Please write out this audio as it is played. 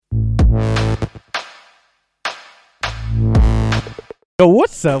Yo,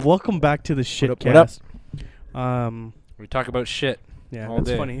 what's up? Welcome back to the Shitcast. What up? We talk about shit. Yeah, all that's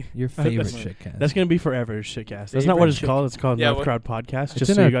day. funny. Your favorite That's- shitcast. That's gonna be forever Shitcast. That's not what it's called. It's called Yeah, North what- Crowd Podcast. It's Just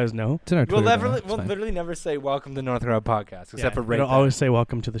in so our- you guys know. It's in our We'll, Twitter. we'll literally never say welcome to North Road Podcast, except for right it'll there. always say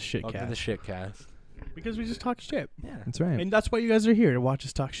welcome to the Welcome to the Shitcast shitcast. because we just talk shit, Yeah. That's right. and that's why you guys are here to watch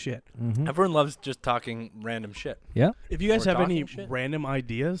us talk shit. Mm-hmm. Everyone loves just talking random shit. If you guys Or have any talking shit. random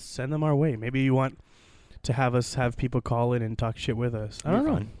ideas, send them our way. Maybe you want to have us have people call in and talk shit with us. I don't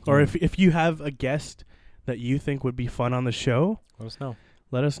Be know. fun. Or if you have a guest that you think would be fun on the show, Let us know.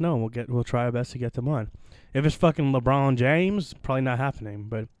 let us know. We'll try our best to get them on. If it's fucking LeBron James, probably not happening.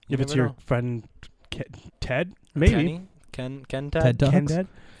 But You if it's never your know. friend Ted, maybe Kenny? Ken TED Ted? Talks. Ken Ted.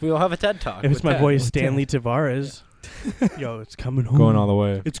 We'll have a TED Talk. If it's with my Ted. boy With Stanley Tavares, yo, it's coming home. Going all the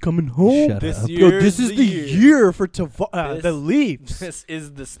way. It's coming home. Shut This up. year. Yo, this is the year for the This- Leafs. This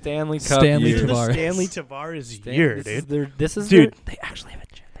is the Stanley Cup Stanley This is year. the Tavares. Stanley Tavares Stan- year, this dude. Is their, this is Dude. They actually have a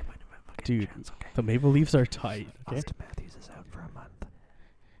chance. They might have a fucking Dude, chance. Okay. the Maple Leafs are tight. Okay, Austin Matthews is out for a month.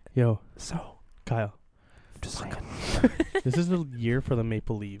 yo, So, Kyle, Just saying. this is the year for the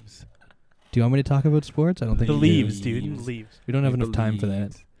Maple Leaves. Do you want me to talk about sports? I don't think The you Leaves, do. dude. Leaves. We don't have Maple enough time for that.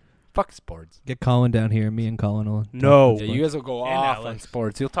 Leafs. Fuck sports. Get Colin down here. Me and Colin will. No. Yeah, you guys will go And off on Alex.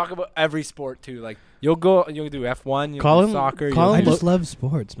 sports. You'll talk about every sport too. Like you'll do F1, you'll Colin- do soccer. you'll Colin I do- just love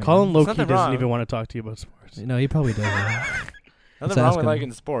sports, man. Colin There's Loki nothing doesn't wrong. even want to talk to you about sports. No, he probably does. nothing Let's wrong ask with him.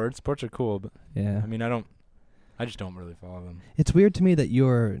 liking sports. Sports are cool, but Yeah. I mean, I just don't really follow them. It's weird to me that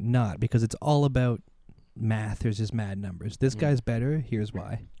you're not, because it's all about math. There's just mad numbers. This Mm. guy's better. Here's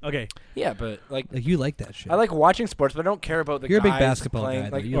why. Okay, Yeah, but like Like, you like that shit. I like watching sports, but I don't care about the You're a big guys basketball playing. guy.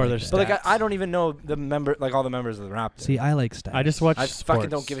 though. Like, You or like their that. but like stats. I don't even know all the members of the Raptors. See, I like stats. I just watch I sports. fucking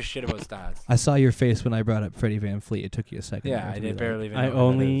don't give a shit about stats. I saw your face when I brought up Freddie Van Fleet. It took you a second. Yeah, there I to be did like- barely even. I know who that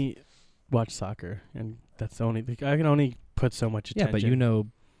only watch soccer, and that's the only thing. I can only put so much Yeah, attention. but you know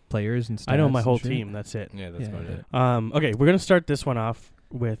players and stuff. I know my whole team. That's it. is. Yeah, that's Yeah, about yeah. it. Okay, we're gonna start this one off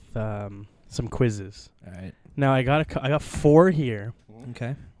with some quizzes. All right. Now I got 4 here.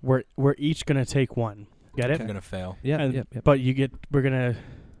 Okay. We're each gonna take one. Get it? I'm gonna fail. Yeah. And- Yep. But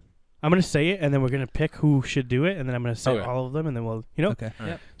I'm gonna say it, and then we're gonna pick who should do it, and then I'm gonna say Okay. all of them, and then we'll, Okay. All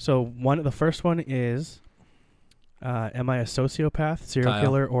right. So the first one is, am I a sociopath, serial Kyle.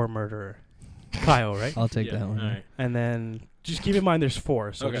 killer, or murderer? Kyle, right? I'll take Yeah, that one. All right. And then just keep in mind there's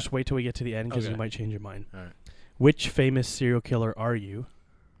 4, so Okay. just wait till we get to the end because Okay. you might change your mind. All right. Which famous serial killer are you?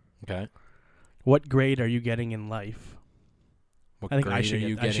 Okay. What grade are you getting in life? What I think I grade should are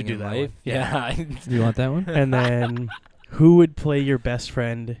you get- I should getting do in that life? one. Yeah. You want that one? And then who would play your best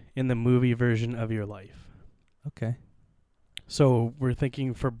friend in the movie version of your life? Okay. So we're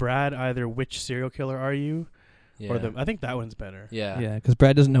thinking for Brad, either which serial killer are you, or I think that one's better. Yeah. Yeah, because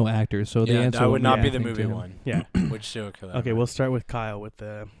Brad doesn't know actors, so the Yeah, answer that would not be the nothing movie to him. one. Yeah. Which serial killer? Okay, we'll start with Kyle with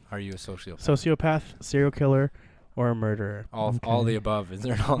the Are you a sociopath? sociopath, serial killer, or a murderer. all Okay. the above. Is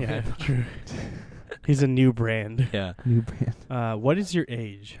there all? Yeah, true. He's a new brand. Yeah. New brand. What is your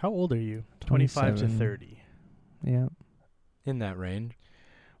age? How old are you? 25 to 27. 30. Yeah. In that range.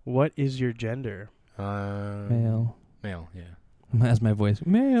 What is your gender? Male. Male. Yeah. That's my voice.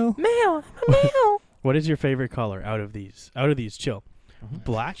 Male. Male. What is your favorite color out of these? Out of these, chill.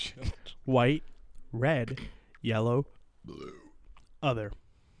 Black, white, red, yellow, other.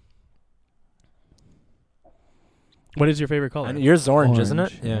 What is your favorite color? Yours orange, isn't it?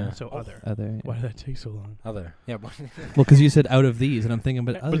 Orange, Yeah. yeah. So other. Other. Why did that take so long? Other. Yeah. Well, because you said out of these, and I'm thinking,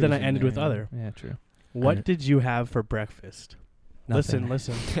 but But others then I in ended there, with yeah. other. Yeah, true. What Alright. did you have for breakfast? Nothing.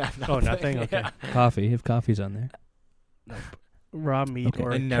 Listen. yeah, Oh, nothing? Okay. Coffee. If coffee's on there. Raw meat Okay.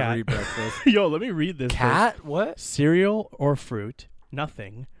 or I a never cat? eat breakfast. Yo, let me read this. Cat? What? Cereal or fruit?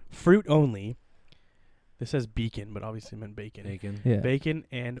 Nothing. Fruit only. This says beacon, but obviously meant bacon. Bacon. Yeah. Bacon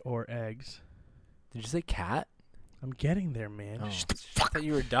and or eggs. Did you say cat? I'm getting there, man. Oh, I thought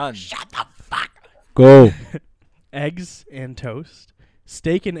you were done. Go. Eggs and toast.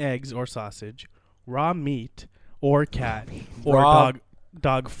 Steak and eggs or sausage. Raw meat or cat or Raw-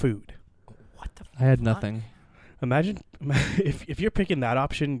 dog food. What the? I had nothing. Imagine if you're picking that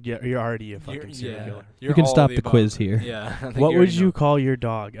option, you're already a fucking serial yeah. killer. You can all stop of the above. quiz here. Yeah. I think What would already you know. call your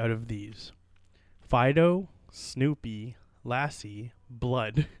dog out of these? Fido, Snoopy, Lassie,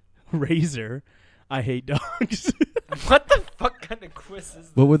 Blood, Razor. I hate dogs. What the fuck kind of quiz is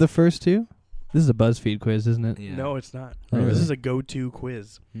this? What were the first two? This is a BuzzFeed quiz, isn't it? Yeah. No, it's not. Oh, This really? is a go-to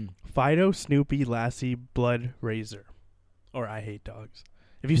quiz. Hmm. Fido, Snoopy, Lassie, Blood, Razor, or I hate dogs.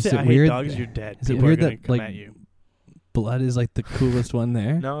 If you Is say it I hate weird- dogs, you're dead. is it People are weird gonna that, come like, at you. Blood is like the coolest one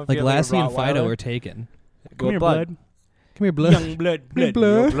there. No, if Like you have, Lassie a and Fido Rottweiler. are taken. Come here, Blood. Come here, Blood. Young Blood. Hey,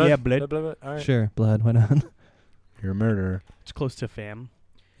 Blood. Yeah, Blood. All right. Sure, Blood. Why not? You're a murderer. It's close to fam.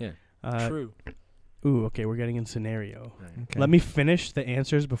 Yeah. Uh, True. Ooh, okay, we're getting in scenario. Okay. Let me finish the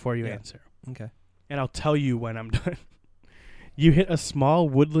answers before you Yeah. answer. Okay. And I'll tell you when I'm done. You hit a small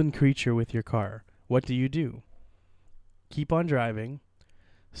woodland creature with your car. What do you do? Keep on driving.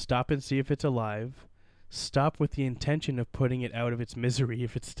 Stop and see if it's alive. Stop with the intention of putting it out of its misery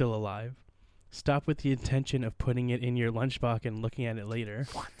if it's still alive. Stop with the intention of putting it in your lunchbox and looking at it later.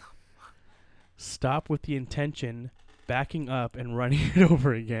 Stop with the intention backing up and running it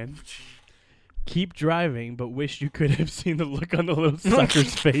over again. Keep driving, but wish you could have seen the look on the little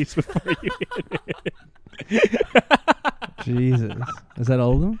sucker's face before you hit it. Jesus. Is that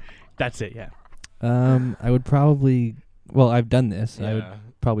all of them? That's it, yeah. I would probably. Well, I've done this. I would Yeah.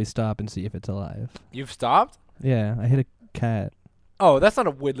 probably stop and see if it's alive. You've stopped? Yeah, I hit a cat. Oh, that's not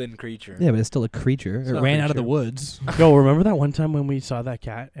a woodland creature. Yeah, but it's still a creature. It's It not a ran out of the creature. woods. Yo, remember that one time when we saw that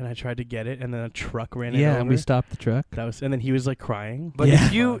cat and I tried to get it and then a truck ran it Yeah, over? and we stopped the truck. That was, and then he was like crying. But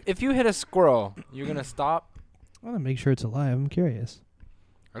Yeah. if you hit a squirrel, you're gonna stop. I want to make sure it's alive. I'm curious.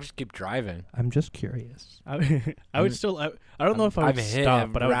 I'll just keep driving. I'm just curious. I would still. I don't know if I would I've hit stop,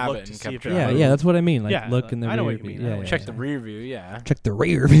 a but I would rabbit look to and see kept if it driving. Yeah, moved. yeah, that's what I mean. Like, Yeah, look in the I know what rear you view. mean. I know Yeah, what yeah, Check you the yeah. rear view. Yeah. Check the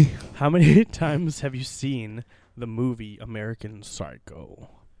rear view. How many times have you seen the movie American Psycho?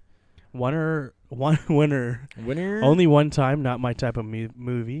 One winner. Winner. Only one time, not my type of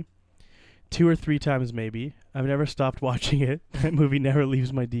movie. 2 or 3 times maybe. I've never stopped watching it. That movie never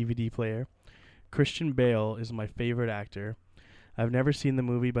leaves my DVD player. Christian Bale is my favorite actor. I've never seen the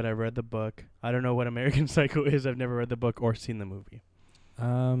movie, but I've read the book. I don't know what American Psycho is. I've never read the book or seen the movie.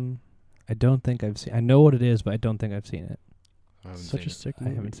 I don't think I've seen. I know what it is, but I don't think I've seen it. I haven't Such seen a it. sick I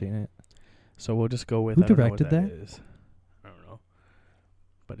movie. haven't seen it. So we'll just go with Who I don't know what directed that? is. I don't know.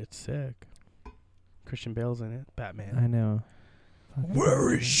 But it's sick. Christian Bale's in it. Batman. I know.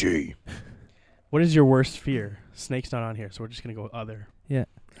 Where is she? What is your worst fear? Snake's not on here, so we're just gonna go with other. Yeah.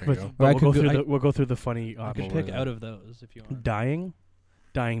 There But, you go. but Or I we'll go could go- through I- we'll go through the funny I could options. pick with out it. of those if you want.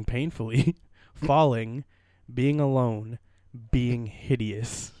 Dying painfully, falling, being alone, being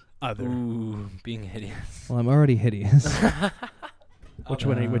hideous. Other. Ooh, being hideous. Well, I'm already hideous. Which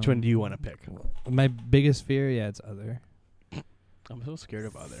one do you want to pick? My biggest fear, yeah, it's other. I'm so scared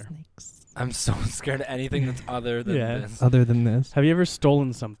of other. I'm so scared of anything that's other than Yeah. this. Other than this. Have you ever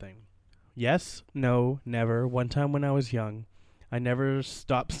stolen something? Yes, no, never. One time when I was young, I never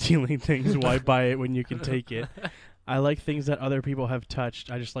stopped stealing things. Why buy it when you can take it? I like things that other people have touched.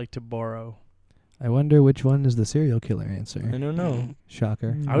 I just like to borrow. I wonder which one is the serial killer I answer. don't know.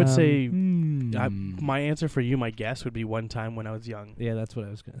 Shocker. I would say Hmm. my answer for you, my guess, would be one time when I was young. Yeah, that's what I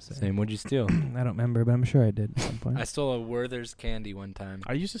was gonna say. Same. What'd you steal? I don't remember, but I'm sure I did at some point. I stole a Werther's candy one time.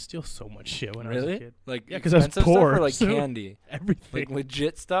 I used to steal so much shit when I was a Really? kid. Like Yeah, 'cause I was expensive poor, stuff or like so- candy, Everything. like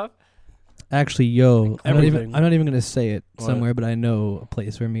legit stuff. Actually, yo, I'm everything. not even gonna say it What? somewhere, but I know a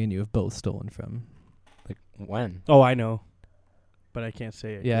place where me and you have both stolen from. Like when? Oh, I know, but I can't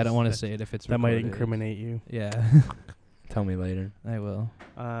say it. Yeah, I 'cause don't want to that- say it if it's That might recorded. incriminate you. Yeah, Tell me later. I will.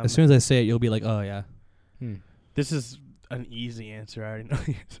 Um, As soon as I say it, you'll be like, "Oh yeah." This is an easy answer. I already know.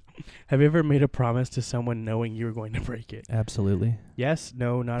 Have you ever made a promise to someone knowing you were going to break it? Absolutely. Yes,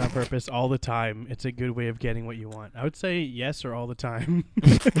 no, not on purpose, all the time. It's a good way of getting what you want. I would say yes or all the time.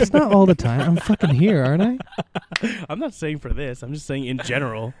 It's not all the time. I'm fucking here, aren't I? I'm not saying for this. I'm just saying in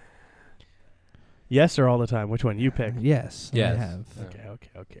general. Yes or all the time. Which one you pick? Yes. Yes. I have. Yeah.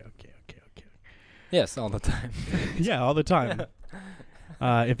 Okay. Yes, all the time. Yeah, all the time.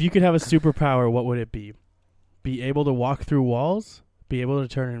 If you could have a superpower, what would it be? Be able to walk through walls, be able to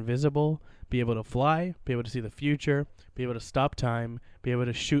turn invisible, be able to fly, be able to see the future, be able to stop time, be able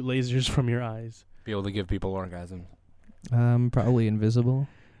to shoot lasers from your eyes. Be able to give people orgasms. Probably invisible.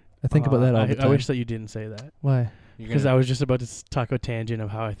 I think about that all the time. I wish that you didn't say that. Why? Because I was just about to talk a tangent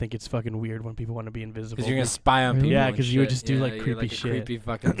of how I think it's fucking weird when people want to be invisible. Because you're gonna spy on Really? people. Yeah, and 'cause you would shit. just do, like, you're creepy a shit. Creepy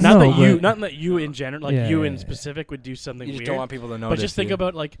fucking. not No, not that you in general, like Yeah, you yeah, in yeah. specific would do something You just weird. don't want people to notice. But just think you.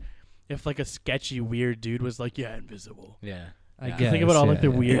 about like if like a sketchy weird dude was like, yeah, invisible. Yeah. I Yeah. guess. Think about all like the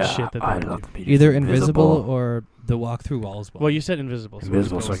yeah. weird shit that they would do. Either invisible or the walk through walls one. Well, you said invisible. So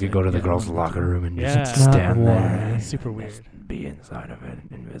Invisible, we'll so I say- could go to the yeah, girls' one locker room and Yeah. just It's not stand why. there. It's super weird. Be inside of it,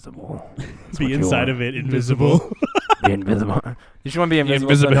 invisible. That's Be what you inside want. of it, invisible. Be invisible. You just want to be invisible,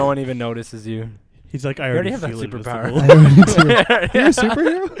 so invisible. no one even notices you. He's like, I You already, already have that feel superpower. invisible. I already do. You're a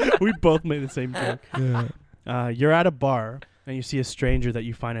superhero? We both made the same joke. Yeah. You're at a bar and you see a stranger that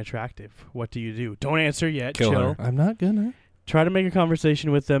you find attractive. What do? Don't answer yet. Kill Chill. her. I'm not gonna. Try to make a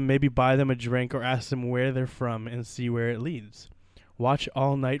conversation with them, maybe buy them a drink or ask them where they're from and see where it leads. Watch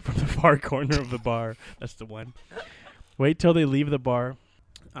all night from the far corner of the bar. That's the one. Wait till they leave the bar.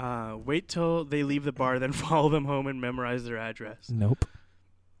 Wait till they leave the bar, then follow them home and memorize their address. Nope.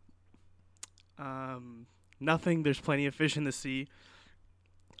 Nothing. There's plenty of fish in the sea.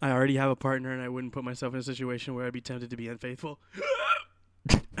 I already have a partner, and I wouldn't put myself in a situation where I'd be tempted to be unfaithful.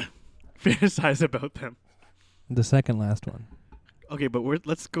 Fantasize about them. The second last one. Okay, but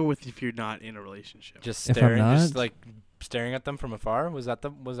let's go with if you're not in a relationship. Just If I'm staring, not- just like staring at them from afar. Was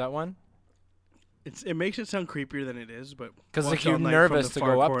that one? It makes it sound creepier than it is, but 'Cause, like, watch you're all night nervous from the to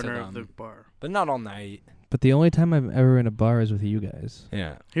far go up to corner of them. the bar. But not all night. But the only time I'm ever in a bar is with you guys.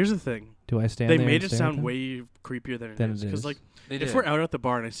 Yeah. Here's the thing: Do I stand they there made and it stare at sound them? way creepier than Than it is. it Because is. like, They if did. we're out at the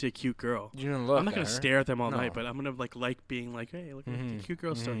bar and I see a cute girl, You didn't look. I'm not gonna at her. stare at them all No. night, but I'm gonna like being like, hey, look, Mhm. the cute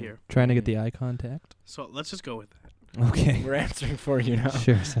girl's still Mhm. here. Trying to get the eye contact. So let's just go with that. Okay. We're answering for you now.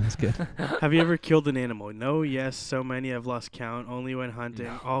 Sure, sounds good. Have you ever killed an animal? No, yes, so many I've lost count. Only when hunting.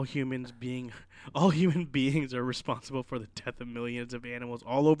 No. All human beings are responsible for the death of millions of animals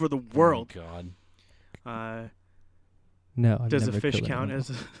all over the world. Oh, God. No, I've Does never a fish killed an count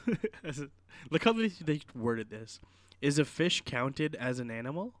animal. as a look how they worded this? Is a fish counted as an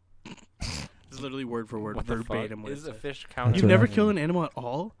animal? It's literally word for word, What the verbatim. fuck? what it Is a says. fish That's counted? You've what never I- killed an animal at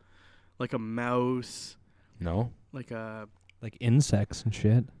all? Like a mouse, No. like a... Like insects and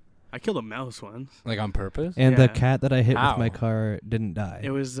shit. I killed a mouse once. Like on purpose? And Yeah. the cat that I hit with my How? car didn't die. It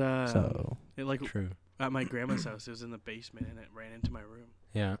was, so it like True. at my grandma's house. It was in the basement and it ran into my room.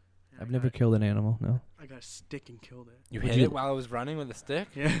 Yeah. And I've I never got- killed an animal. No, I got a stick and killed it. You Would hit you- it while I was running with a stick?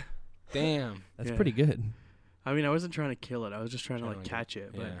 Yeah. Damn. that's Yeah. pretty good. I mean, I wasn't trying to kill it. I was just trying to Trying like to catch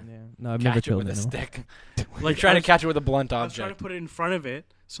it. But Yeah. Yeah. No, I've Catch never it killed with an a animal. stick. like Trying I to was- catch it with a blunt I was trying to object. put it in front of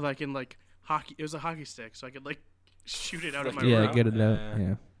it so that I can like hockey. It was a hockey stick, so I could like shoot it out of my Yeah, room. get it out. Yeah.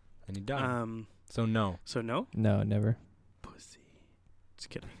 Yeah. And he died. Um. So no. So no. No, never. Pussy. Just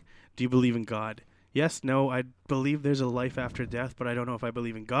kidding. Do you believe in God? Yes. No. I believe there's a life after death, but I don't know if I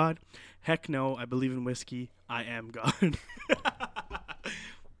believe in God. Heck no. I believe in whiskey. I am God.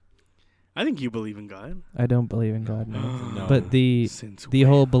 I think you believe in God. I don't believe in God. No. No. But the Since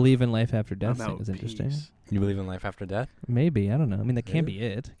whole believe in life after I'm death thing out is interesting. peace. You believe in life after death? Maybe I don't know. I mean, that can't Really? be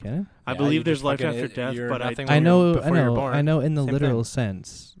it, can it? I Yeah, believe you there's just life fucking after death, you're but nothing I when know, you're- I before you're know, born. I know. In the Same literal thing.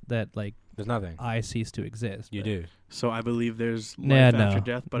 sense that like There's nothing. I cease to exist. You but do. So I believe there's Nah, life no. after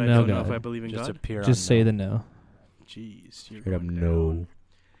death, but I No don't know if God. I believe in Just God. appear. Just say the no. Jeez, you're Straight up going no. down.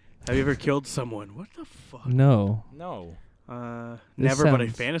 Have you ever killed someone? What the fuck? No. No. This Never, but I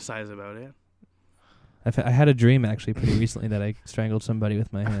sounds- fantasize about it. I had a dream actually pretty recently that I strangled somebody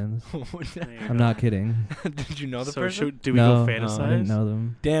with my hands. There you I'm go. not kidding. Did you know the So person? do we no, go fantasize? I didn't know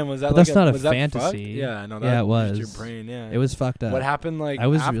them. Damn, was that But like that's not a was that fantasy. fucked? Yeah, no, that Yeah, it used was. your brain, yeah. It was fucked up. What happened like I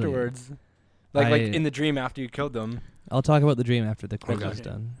was really- afterwards? Like I- in the dream after you killed them. I'll talk about the dream after the quiz Okay. is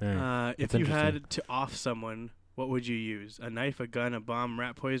done. If That's you interesting. had to off someone, what would you use? A knife, a gun, a bomb,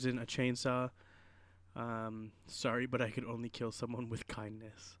 rat poison, a chainsaw? Sorry, but I could only kill someone with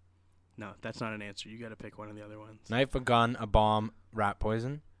kindness. No, that's not an answer. You got to pick one of the other ones. Knife, a gun, a bomb, rat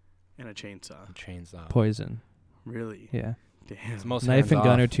poison, And a chainsaw. a chainsaw. Poison. Really? Yeah. Damn. It's most Knife and hands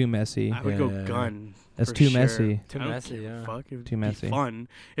gun off. are too messy. I would Yeah, go yeah, yeah. gun. That's for too sure. messy. Too I don't messy, give a yeah. Fuck. It would Too be messy. fun.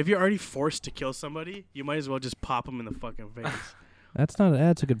 If you're already forced to kill somebody, you might as well just pop them in the fucking face. That's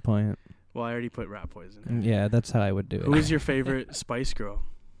a good point. Well, I already put rat poison. Yeah, that's how I would do it. Who is your favorite Spice Girl?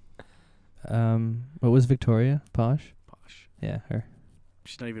 What was Victoria? Posh? Posh. Yeah, her.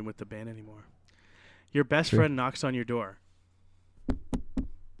 She's not even with the band anymore. Your best True. friend knocks on your door.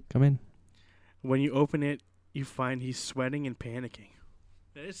 Come in. When you open it, you find he's sweating and panicking.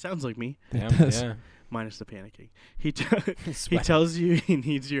 It sounds like me, It Damn, does. yeah. minus the panicking. He he Sweat. tells you he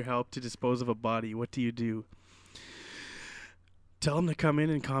needs your help to dispose of a body. What do? Tell him to come in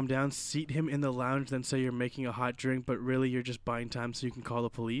and calm down. Seat him in the lounge, then say you're making a hot drink, but really you're just buying time so you can call the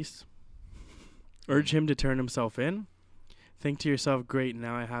police. Urge him to turn himself in. Think to yourself, great,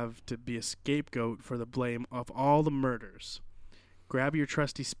 now I have to be a scapegoat for the blame of all the murders. Grab your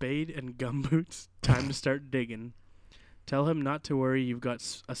trusty spade and gumboots. Time to start digging. Tell him not to worry, you've got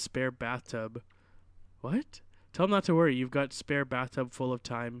a spare bathtub. What? Tell him not to worry, you've got spare bathtub full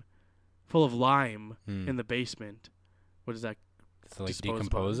of lime in the basement. What is that? So like dispose of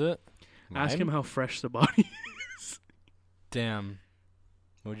decompose it? Ask Lime? him how fresh the body is. Damn.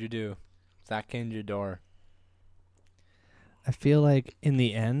 What'd you do? Zach came to your door. I feel like in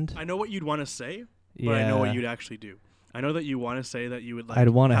the end, I know what you'd want to say, but yeah, I know what you'd actually do. I know that you want to say that you would like I'd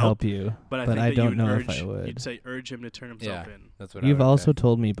want to help, help you, but I but think I that don't you would know urge, if I would. You'd say urge him to turn himself Yeah. in. That's what You've I would also pick.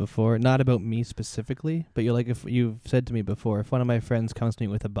 told me before, not about me specifically, but you're like, if you've said to me before, if one of my friends comes to me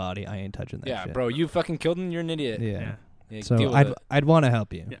with a body, I ain't touching that Yeah, shit. bro, you fucking killed him. You're an idiot. Yeah. Yeah, So deal with it. I'd want to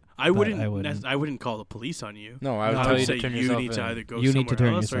help you. Yeah, I wouldn't. I wouldn't. I wouldn't call the police on you. No, I would I tell would you say to turn you yourself need to in. either go You need to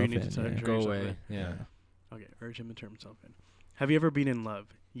somewhere turn else or you yourself need to in, turn yeah. Go yourself away. in. Yeah. Okay, urge him to turn himself in. Have you ever been in love?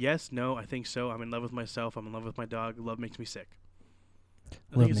 Yes, no, I think so. I'm in love with myself. I'm in love with my dog. Love makes me sick. I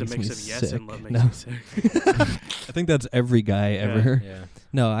Love think it's a makes mix me of yes and sick. love makes No. me sick. I think that's every guy ever. Yeah.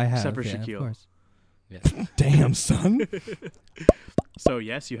 No, I have. Except for yeah, Shaquille. Of course. Yeah. Damn, son. So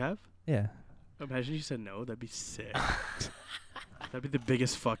yes, you have. Yeah. Imagine you said no. That'd be sick. That'd be the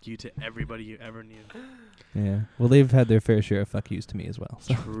biggest fuck you to everybody you ever knew. Yeah. Well, they've had their fair share of fuck yous to me as well.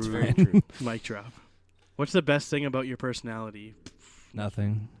 So It's very true. Mic drop. What's the best thing about your personality?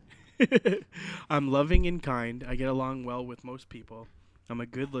 nothing. I'm loving and kind. I get along well with most people. I'm a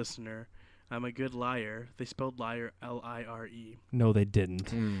good listener. I'm a good liar. They spelled liar L-I-R-E. No, they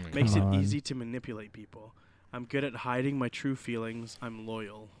didn't. Makes it Come on. easy to manipulate people. I'm good at hiding my true feelings. I'm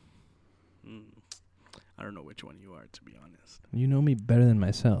loyal. I don't know which one you are, to be honest. You know me better than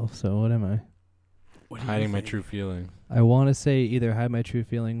myself, so what am I? What do you Hiding my think? true feeling. I want to say either hide my true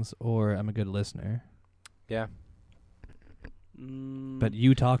feelings or I'm a good listener. Yeah. But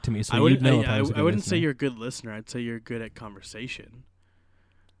you talk to me, so I you'd wouldn't, know if I was a good I wouldn't say listener. you're a good listener. I'd say you're good at conversation.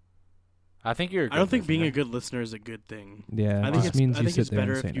 I think you're. I don't think being a good listener is a good thing. Yeah, I it think just it's means I you think sit it's there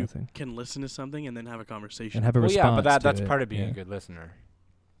better and say if you nothing. can listen to something and then have a conversation. And have a Well, response. yeah, but that's to part it, of being yeah. a good listener.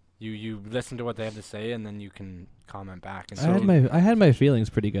 You listen to what they have to say and then you can comment back. And I had my feelings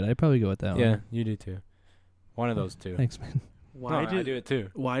pretty good. I'd probably go with that yeah, one. you do too. One of those two. Thanks, man. Why No, I do it too.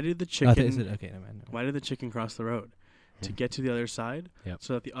 Why did the Oh, is chicken it? Okay, never mind. Why did the chicken cross the road? To Hmm. get to the other side, Yep.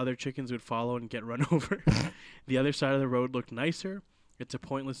 so that the other chickens would follow and get run over. The other side of the road looked nicer. It's a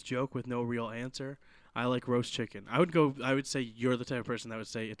pointless joke with no real answer. I like roast chicken. I would say you're the type of person that would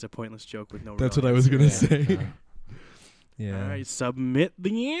say it's a pointless joke with no That's real what I was answer. gonna Yeah. say. Yeah. All right, submit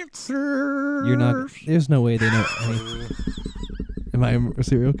the answer. You're not. There's no way they know. Am I a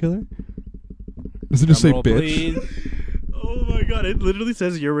serial killer? Does it just say Drum roll, bitch? please. Oh my god! It literally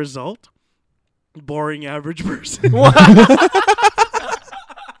says your result. Boring average person. Well,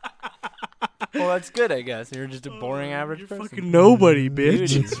 that's good, I guess. You're just a boring average You're person. fucking nobody, bitch.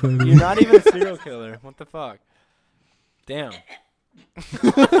 Dude, That's funny. you're not even a serial killer. What the fuck? Damn.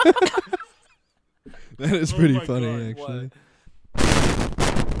 That is Oh pretty my funny, God,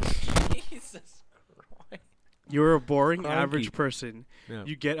 actually. Jesus Christ. You're a boring Cranky. average person. Yeah.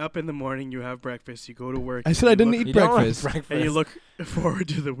 You get up in the morning, you have breakfast, you go to work. I said I you didn't look- eat You don't like breakfast. breakfast. And you look forward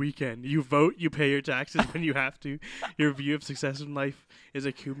to the weekend. You vote, you pay your taxes when you have to. Your view of success in life is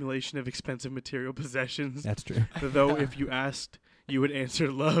accumulation of expensive material possessions. That's true. Though if you asked, you would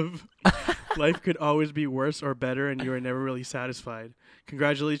answer love. Life could always be worse or better, and you are never really satisfied.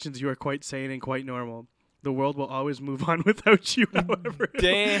 Congratulations, you are quite sane and quite normal. The world will always move on without you, however.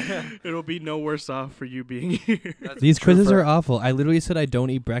 Damn. It'll be no worse off for you being here. These quizzes are awful. I literally said I don't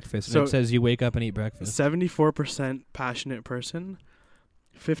eat breakfast, and So- it says you wake up and eat breakfast. 74% passionate person,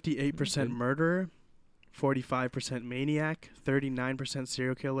 58% Good. murderer, 45% maniac, 39%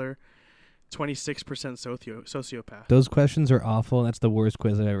 serial killer, 26% sociopath. Those questions are awful, and that's the worst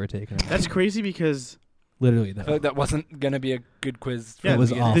quiz I've ever taken. That's crazy because literally I though. feel like that wasn't gonna be a good quiz. yeah, It was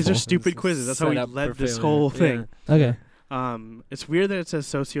these awful. are stupid quizzes. That's how we Set up led for this failure. whole thing. Okay. It's weird that it says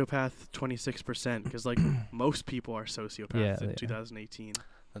sociopath 26% because like most people are sociopaths Yeah, in yeah. 2018.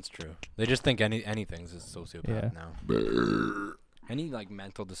 That's true. They just think anything's a sociopath Yeah. now. Any like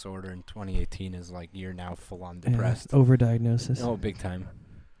mental disorder in 2018 is like you're now full on Yeah, depressed. overdiagnosis. Oh, big time.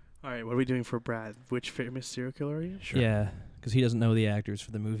 All right, what are we doing for Brad? Which famous serial killer are you? Sure. Yeah, because he doesn't know the actors for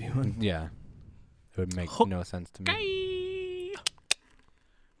the movie one. Yeah. It would make Hook- no sense to me.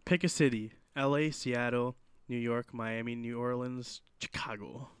 Pick a city: L.A., Seattle, New York, Miami, New Orleans,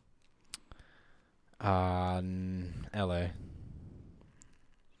 Chicago. L.A.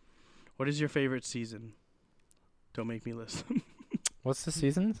 What is your favorite season? Don't make me listen. What's the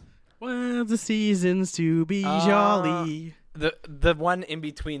seasons? Well, the seasons to be jolly. The one in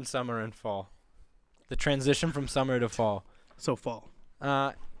between summer and fall. The transition from summer to fall. So fall,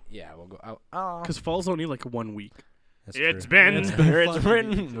 Yeah, we'll go out. Oh, because fall's only like 1 week. that's It's true. been-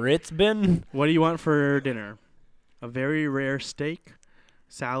 It's been. What do you want for dinner? A very rare steak,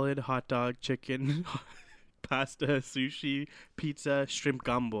 salad, hot dog, chicken, pasta, sushi, pizza, shrimp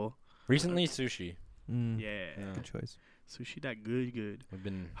gumbo. Recently, sushi. Mm, Yeah. Yeah. Good choice. Sushi that good. We've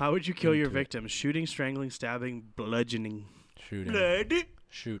been How would you kill your Into it. victims? Shooting, strangling, stabbing, bludgeoning. shooting. Blood.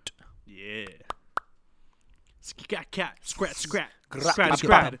 Shoot. Yeah. Scat, cat, scratch, scratch, Gra- scratch, bop,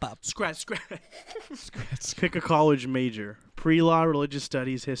 scratch, bop. scratch, scratch. Pick a college major: pre-law, religious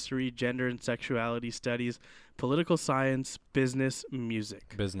studies, history, gender and sexuality studies, political science, business,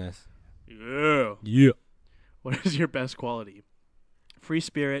 music. Business. Yeah. Yeah. What is your best quality? Free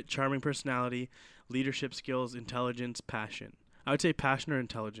spirit, charming personality, leadership skills, intelligence, passion. I would say passion or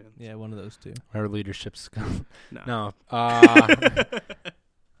intelligence. Yeah, one of those two. Or leadership skill. No. No.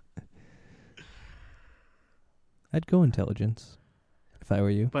 I'd go intelligence if I were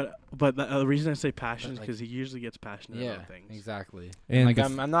you. But the reason I say passion is Like- because he usually gets passionate yeah, about things. exactly. And Like the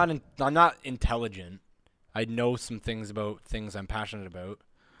I'm not intelligent. I know some things about things I'm passionate about.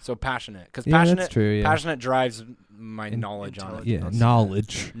 So passionate, because Yeah, passionate, that's true. Yeah. passionate drives my In- knowledge on it. Yeah, That's-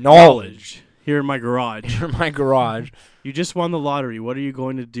 knowledge. Knowledge. Here in my garage. In my garage. You just won the lottery. What are you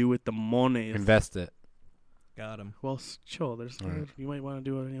going to do with the money? Invest it. Got him. Well, chill. There's Alright. you might want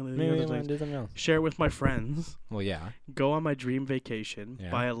to do any other Maybe I things. want to do something else. Share it with my friends. Well, yeah. Go on my dream vacation. Yeah.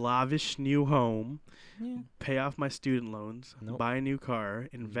 Buy a lavish new home. Yeah. Pay off my student loans. Nope. Buy a new car.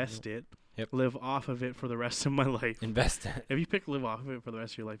 Invest it. Yep. Live off of it for the rest of my life. Invest it. If you pick live off of it for the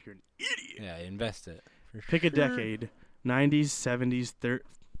rest of your life, you're an idiot. Yeah, invest it. For Pick a sure. decade. 90s, 70s,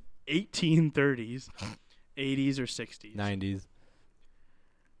 1830s, 80s, or 60s. 90s.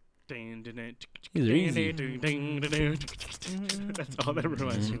 Ding, ding, ding, These are easy. ding, ding, ding, ding. That's all that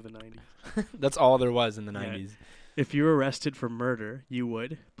reminds me of the 90s. That's all there was in the Yeah. 90s. If you were arrested for murder, you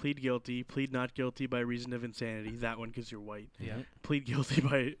would plead guilty, plead not guilty by reason of insanity. That one because you're white. Yeah. Plead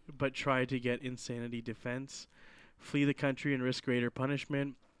guilty but try to get insanity defense. Flee the country and risk greater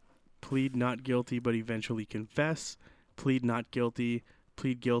punishment. Plead not guilty but eventually confess. Plead not guilty.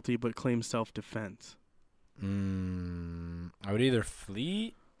 Plead guilty but claim self-defense. I would either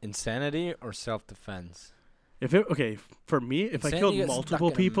flee insanity or self-defense. For me, if I Insanity killed gets multiple stuck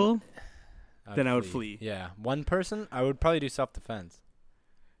in a people, Then I would flee. Yeah. One person, I would probably do self-defense.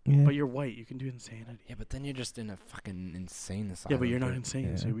 Yeah. but you're white, you can do insanity. Yeah, but then you're just in a fucking insane asylum. Yeah, but you're not for-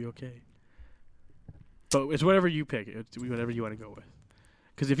 insane, so Yeah. you'll be okay. But it's whatever you pick. It's whatever you want to go with.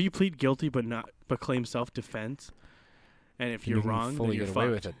 Because if you plead guilty but claim self-defense, and if You you're can wrong, fully then you're get away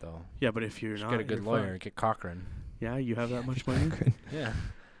with fucked. it though. Yeah, but if you're Just not, get a good you're lawyer. fucked. Get Cochran. Yeah, you have that much money. Yeah.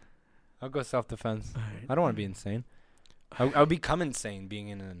 I'll go self-defense. Alright. I don't want to be insane. I'll become insane being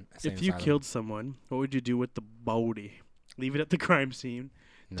in an insane If you asylum. killed someone, what would you do with the body? Leave it at the crime scene.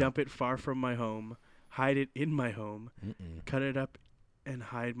 No. Dump it far from my home. Hide it in my home. Mm-mm. Cut it up and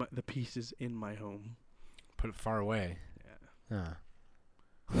hide the pieces in my home. Put it far away. Yeah.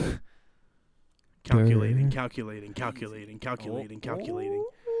 Yeah. Calculating, Brr. calculating.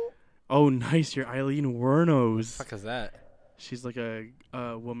 Oh, nice. You're Eileen Wernos. Fuck is that? She's like a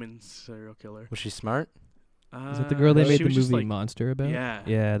woman serial killer. Was she smart? Is that the girl they she made the was just movie like, Monster about? Yeah.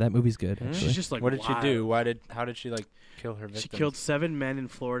 Yeah, that movie's good. Hmm? Actually. She's just like What did she do? wild. How did she like kill her victims? She killed 7 men in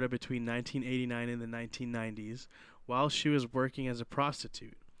Florida between 1989 and the 1990s while she was working as a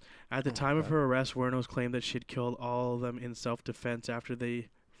prostitute. At the Oh, time of God. her arrest, Wernos claimed that she had killed all of them in self-defense after they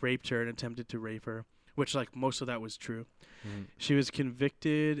raped her and attempted to rape her, which, like, most of that was true. Mm. She was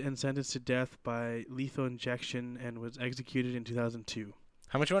convicted and sentenced to death by lethal injection and was executed in 2002.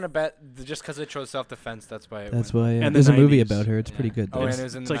 How much you want to bet? Just because it chose self-defense, that's why. That's went. why. And the There's a movie 90s. about her. It's pretty Yeah. good. Oh, Though. and it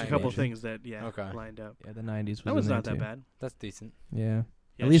was in It's the like a couple 90s. things that, Okay. lined up. Yeah, the 90s was That was in there not that too. bad. That's decent. Yeah.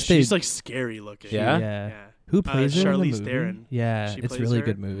 Yeah, At least she's they- like scary looking. Yeah? Yeah. Who plays her in the Charlize movie? Theron. Yeah, She it's plays a really her.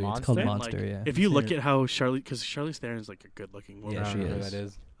 good movie. It's called Monster? Monster. Like, Yeah. If you look Seen at how because Charlize Theron is like a good looking woman. Yeah, I she don't know who is. that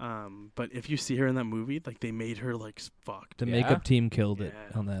is. But if you see her in that movie, like they made her like fucked. The Yeah? makeup team killed it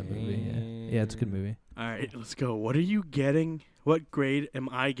Yeah. on that movie. Yeah. Yeah, it's a good movie. All right, let's go. What are you getting? What grade am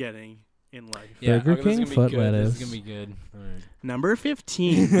I getting in life? Burger okay, this is King gonna be foot good. This lettuce. is gonna be good. All right. Number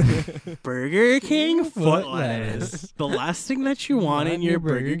 15, Burger King foot Foot lettuce. lettuce. The last thing that you want in your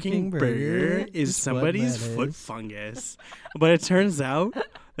Burger King burger is is foot somebody's foot lettuce. fungus. But it turns out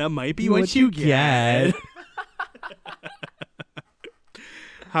that might be What what you you get. get.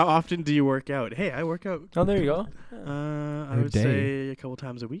 How often do you work out? Hey, I work out. Oh, there you go. I Every would day. say a couple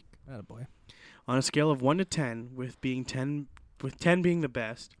times a week. Attaboy. On a scale of 1 to 10, with 10 being the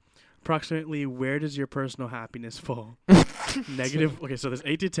best, approximately where does your personal happiness fall? Negative. Okay, so there's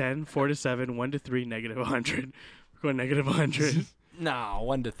 8 to 10, 4 to 7, 1 to 3, negative 100. We're going negative 100. No,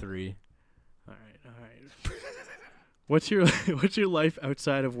 1 to 3. All right. What's your life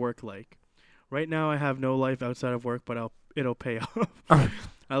outside of work like? Right now, I have no life outside of work, but it'll pay off.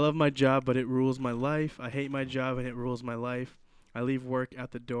 I love my job, but it rules my life. I hate my job, and it rules my life. I leave work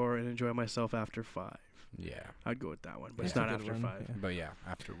at the door and enjoy myself after 5. Yeah, I'd go with that one, but Yeah, it's not that's a after good 5. one, yeah. but yeah,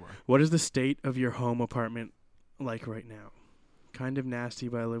 after work. What is the state of your home apartment like right now? Kind of nasty,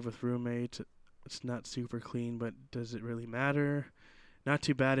 but I live with roommates. It's not super clean, but does it really matter? Not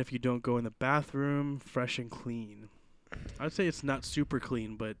too bad if you don't go in the bathroom. Fresh and clean. I'd say it's not super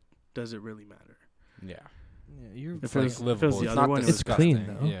clean, but does it really matter? Yeah, Yeah, you're. If it's it like was- if it was livable. the It's other not one, it was It's clean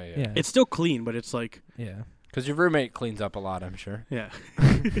disgusting. though. Yeah, yeah. It's still clean, but it's like Yeah. Because your roommate cleans up a lot, I'm sure. Yeah.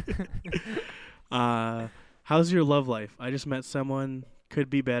 How's your love life? I just met someone. Could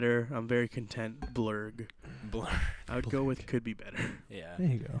be better. I'm very content. Blurg. Blur. I would go with could be better. Yeah. There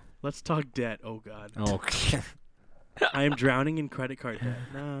you go. Let's talk debt. Oh, God. Okay. I am drowning in credit card debt.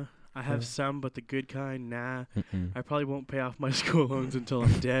 Nah. I have Yeah. some, but the good kind, nah. Mm-mm. I probably won't pay off my school loans until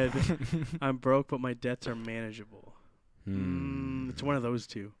I'm dead. I'm broke, but my debts are manageable. It's one of those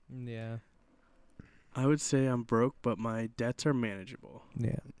two. Yeah. I would say I'm broke, but my debts are manageable.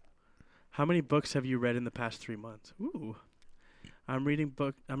 Yeah. How many books have you read in the past 3 months? Ooh. I'm reading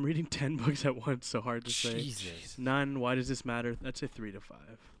 10 books at once, so hard to say. Jesus. None. Why does this matter? That's a 3 to 5.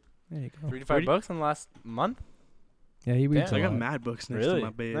 There you go. 3 to Where 5 do you- books in the last month? Yeah, he reads Damn. I a got lot. mad books next Really? to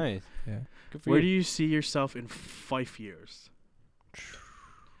my bed. Nice. Yeah. Good for Where you. do you see yourself in 5 years?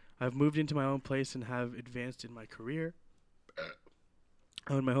 I've moved into my own place and have advanced in my career.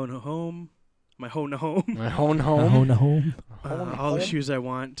 I own my own home. My own home. My own A home. home. All the shoes I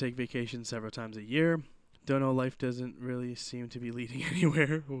want. Take vacation several times a year. Don't know. Life doesn't really seem to be leading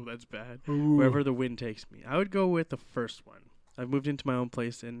anywhere. Oh, that's bad. Wherever the wind takes me. I would go with the first one. I've moved into my own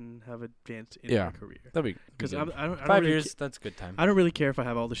place and have advanced in Yeah. my career. That'd be Because good. I don't 5 really years, that's good time. I don't really care if I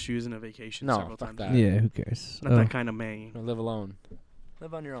have all the shoes and a vacation No, several fuck times. that. Yeah, who cares? Not that kind of man. Live alone.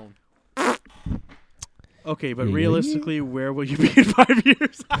 Live on your own. Okay, but Yeah. realistically, where will you be in 5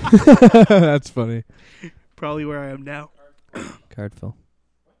 years? That's funny. Probably where I am now. Card fill.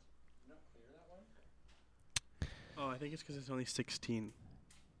 Oh, I think it's because it's only 16.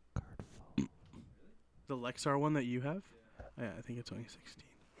 Card fill. The Lexar one that you have? Yeah, I think it's only 16.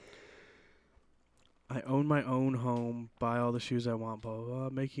 I own my own home, buy all the shoes I want, blah, blah,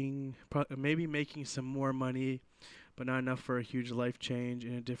 blah. Maybe making some more money, but not enough for a huge life change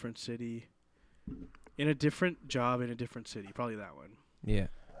in a different city. In a different job in a different city. Probably that one. Yeah.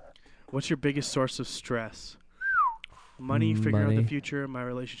 What's your biggest source of stress? Money, figuring out Money. the future, my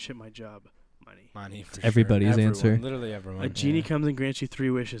relationship, my job. Money. Money for Everybody's sure. answer. Everyone, literally everyone. A genie yeah. comes and grants you 3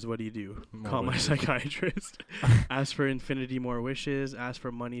 wishes. What do? More Call my wishes. psychiatrist. Ask for infinity, more wishes. Ask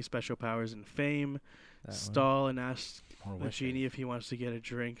for money, special powers, and fame. That Stall and ask More the wishes. genie if he wants to get a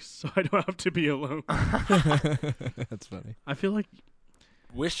drink, so I don't have to be alone. one. That's funny. I feel like,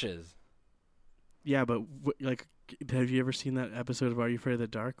 Wishes. yeah, but have you ever seen that episode of Are You Afraid of the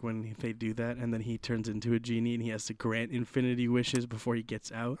Dark when they do that and then he turns into a genie and he has to grant infinity wishes before he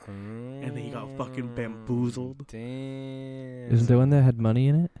gets out? And then he got fucking bamboozled. Damn. Isn't there one that had money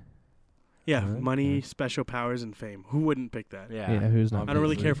in it? Yeah, Okay. money, special powers, and fame. Who wouldn't pick that? Yeah. Yeah, who's not? I don't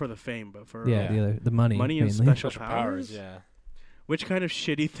really Obviously. care for the fame, but for Yeah, the money. money and mainly. special Special powers. powers. Yeah. Which kind of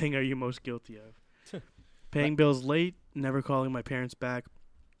shitty thing are you most guilty of? Paying bills late, never calling my parents back,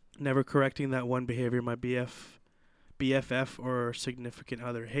 never correcting that one behavior my BFF or significant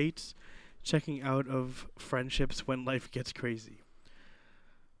other hates, checking out of friendships when life gets crazy.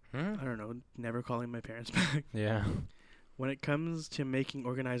 Hmm? I don't know, never calling my parents back. Yeah. When it comes to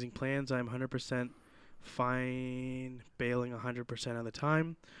organizing plans, I'm 100% fine bailing 100% of the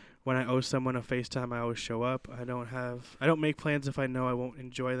time. When I owe someone a FaceTime, I always show up. I don't make plans if I know I won't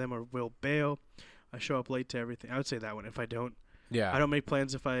enjoy them or will bail. I show up late to everything. I would say that one. If I don't make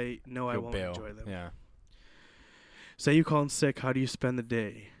plans if I know I You'll won't bail. enjoy them. Yeah. Say you call in sick, how do you spend the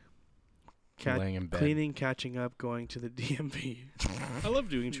day? Laying in bed. Cleaning, catching up, going to the DMV. I love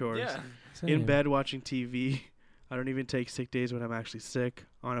doing chores. Yeah. In Same. bed watching TV. I don't even take sick days when I'm actually sick.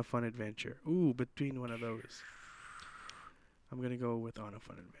 On a fun adventure. Ooh, between one of those. I'm going to go with on a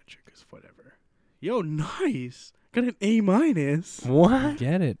fun adventure because whatever. Yo, nice. Got an A-. What?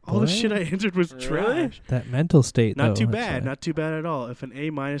 Get it. All the boy. shit I entered was Really? trash. That mental state. Not though, too that's bad. why. Not too bad at all. If an A-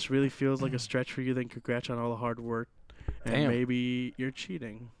 really feels like a stretch for you, then congrats on all the hard work. And Damn. maybe you're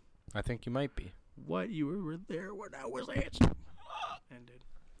cheating. I think you might be. What? You were there when I was answering. Ended.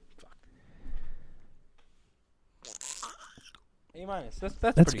 A minus. That's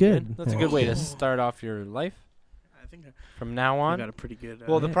That's pretty good. That's a Yeah. good way to start off your life I think from now I on. got a pretty good.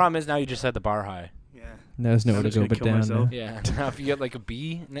 Well, the Yeah. problem is now you just set the bar high. yeah. Now there's nowhere I'm to just go gonna but kill down. myself. now. Yeah. Now if you get like a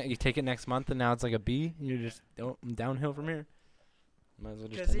B, you take it next month, and now it's like a B. You're just downhill from here. Might as well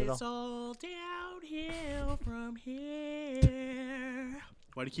just end it all. all downhill from here.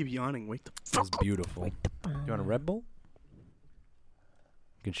 Why do you keep yawning? Wake the That was beautiful. You want a Red Bull?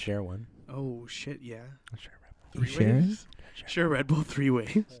 You can share one. Oh shit, yeah. I'll share a Red Bull. You 3 sharing? ways? Sure, Red Bull 3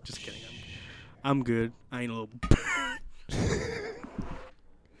 ways. Just kidding. I'm good. I ain't a little.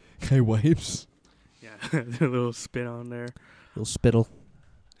 Hey, wipes. Yeah, a little spit on there. Little spittle.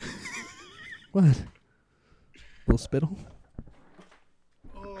 What? Little spittle?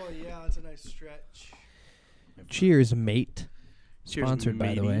 Oh yeah, it's a nice stretch. Cheers, mate. Cheers, Sponsored,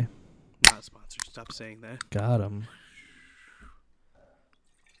 by the matey. way. not sponsored. Stop saying that. Got him.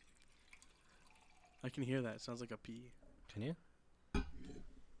 I can hear that. It sounds like a pee. Can you?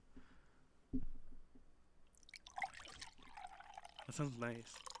 That sounds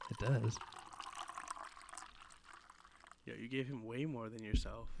nice. It does. Yeah, you gave him way more than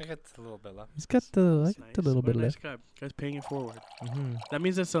yourself. I got a little bit left. He's got the That's I got nice. a little What bit a nice left. guy. Guy's paying it forward. Mm-hmm. That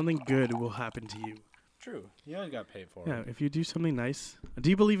means that something good will happen to you. True. You always got paid for Yeah, it. if you do something nice. Do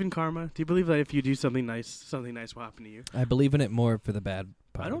you believe in karma? Do you believe that if you do something nice will happen to you? I believe in it more for the bad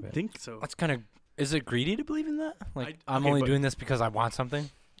part I of don't it. think so. That's kind of. Is it greedy to believe in that? Like, I'm okay, only but- doing this because I want something.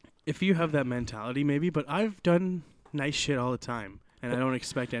 If you have that mentality, maybe. But I've done nice shit all the time, and I don't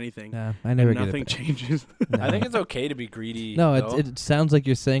expect anything. Nah, I never and get nothing it. changes. No. I think it's okay to be greedy. No, though. it sounds like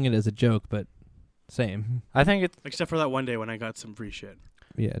you're saying it as a joke, but same. I think it's. Except for that one day when I got some free shit.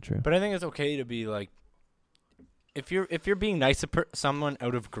 Yeah, true. But I think it's okay to be like. If you're being nice to someone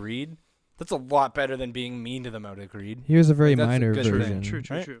out of greed, that's a lot better than being mean to them out of greed. Here's a very That's a minor good thing. version. True,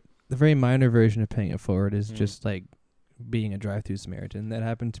 right? true. The very minor version of paying it forward is Mm. just like being a drive-through Samaritan. That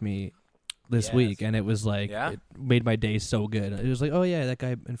happened to me this Yes. week, and it was like Yeah? it made my day so good. It was like, oh yeah, that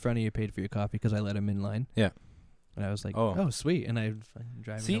guy in front of you paid for your coffee because I let him in line. Yeah. And I was like, Oh. oh sweet, and I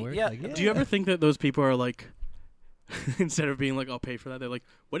driving See, to work. yeah, Like, Do you ever think that those people are like, instead of being like, I'll pay for that, they're like,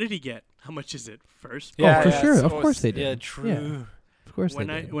 what did he get? How much is it first? for sure. Of course they Yeah, did. true. Yeah. Of course When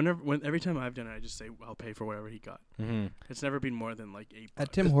they did. every time I've done it, I just say I'll pay for whatever he got. Mm-hmm. It's never been more than like $8.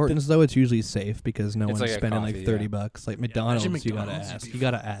 At Tim Hortons though, it's usually safe because no It's one's like a spending coffee, like yeah. $30. Like Yeah, McDonald's, imagine you gotta McDonald's would ask. be You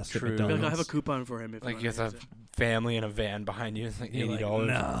gotta ask at True. Be like, McDonald's. I'll have a coupon for him if Like I you have to use have it. family in a van behind you. It's like You're $80.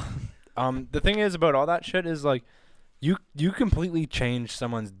 like, no. The thing is about all that shit is like, you completely change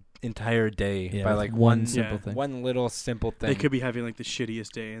someone's entire day Yeah, by with like one Yeah. simple thing. one little simple thing. They could be having like the shittiest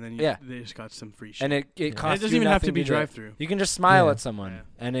day, and then Yeah. they just got some free shit. and it Yeah. And costs it doesn't you even have to nothing be do that. drive-through. You can just smile Yeah. at someone, Yeah.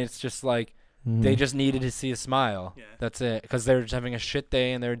 and it's just like Mhm. they just needed to see a smile. Yeah. That's it, because they're just having a shit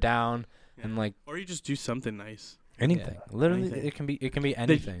day and they're down Yeah. and like Or you just do something nice. anything. Literally, Anything. it can be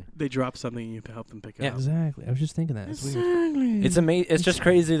anything. They drop something and you help them pick it Yeah. up. Exactly. I was just thinking that. It's weird. Exactly. It's amazing. It's just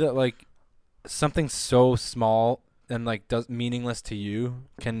crazy that like something so small and like does meaningless to you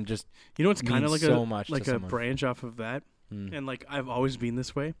can just You know what's kind mean of like so a much to like a someone. branch off of that, mm. and like I've always been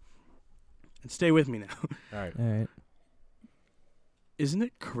this way. And stay with me now. All right. All right. Isn't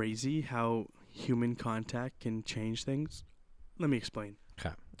it crazy how human contact can change things? Let me explain.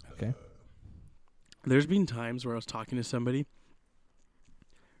 Okay. There's been times where I was talking to somebody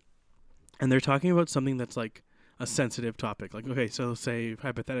and they're talking about something that's like a sensitive topic. Like, okay, so say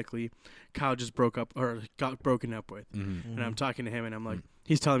hypothetically, Kyle just broke up or got broken up with. Mm-hmm. And I'm talking to him and I'm like, Mm.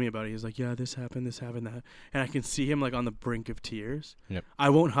 he's telling me about it. He's like, yeah, this happened, that. And I can see him like on the brink of tears. Yep. I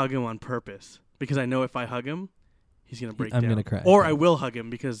won't hug him on purpose because I know if I hug him, he's going to break I'm down. gonna cry. Or I will hug him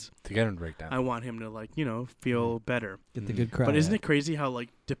because To get him to break down. I want him to like, feel better. Get the Mhm. good cry. But isn't out. it crazy how like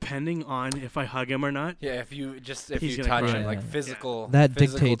depending on if I hug him or not, Yeah, if you He's gonna touch cry. it, like Yeah. physical, That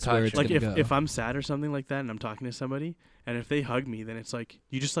physical dictates where touch. it's like gonna if, go. if I'm sad or something like that and I'm talking to somebody and if they hug me, then it's like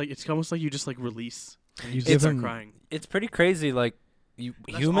you just like it's almost like you just like release. And you You just give start him- crying. It's pretty crazy. Like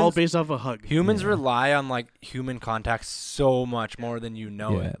That's humans, all based off a hug. humans Yeah. rely on like human contact so much more than you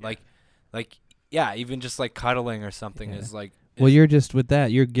know Yeah. it. Like yeah, even just like cuddling or something Yeah. is like. Well, is- you're just with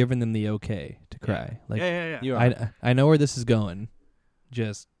that. You're giving them the okay to cry. Like yeah. You are. I know where this is going.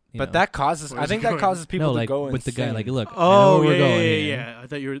 Just. You but know. that causes. I Where's think it that going? causes people no, to like go with the guy. insane. Like, look. I know Oh where we're yeah, going yeah, here. yeah. I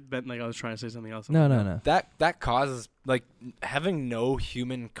thought you were meant like I was trying to say something else. No. That causes like having no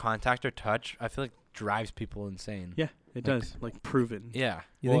human contact or touch. I feel like drives people insane. Yeah, it does. Like proven. Yeah.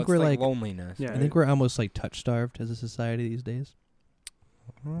 You Well, think it's we're, like like- loneliness? Yeah. I think we're almost like touch starved as a society these days.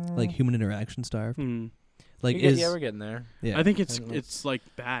 Like human interaction starved. Hmm. Like yeah, we're getting there. yeah. I think it's I don't know. it's like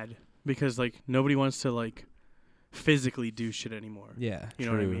bad because like nobody wants to like physically do shit anymore. yeah. You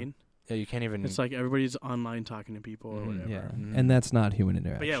know what I True. mean? Yeah, you can't even. It's like everybody's online talking to people or Mhm. whatever. Yeah. Mhm. And that's not human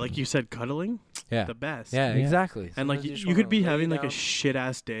interaction. But yeah, like you said, cuddling, yeah, the best. yeah, Yeah. exactly. And like Sometimes you, just you could wanna be lay having like a down. shit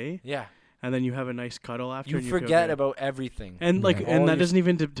ass day, Yeah, and then you have a nice cuddle after. you and feel forget good. about everything. And like, Yeah. and All that your doesn't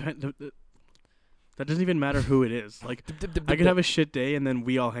even that doesn't even matter who it is. Like, I could have a shit day, and then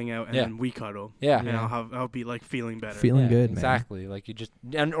we all hang out, and Yeah. then we cuddle, yeah, and I'll be like feeling better. Feeling Yeah, good, man. exactly. Like you just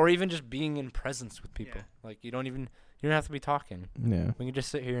or even just being in presence with people. Yeah. Like you don't have to be talking. Yeah. We can just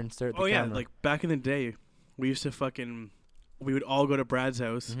sit here and stare at the Oh yeah, camera. like back in the day, we used to we would all go to Brad's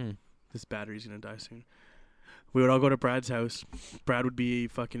house. Mhm. This battery's gonna die soon. We would all go to Brad's house. Brad would be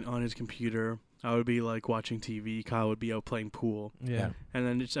fucking on his computer. I would be like watching TV. Kyle would be out playing pool, Yeah. and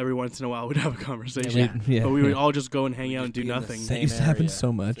then just every once in a while we'd have a conversation. Yeah. Yeah. But we would yeah. all just go and hang We'd out just and do be in the nothing. That used to happen area.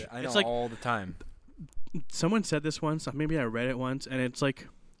 so much. I know It's like- all the time. Someone said this once. Maybe I read it once, and it's like,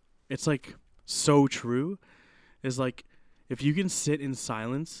 it's like so true. Is like if you can sit in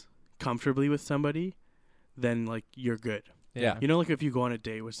silence comfortably with somebody, then like you're good. Yeah. You know, like if you go on a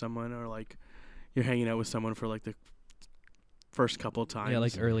date with someone or like you're hanging out with someone for like the first couple times. Yeah,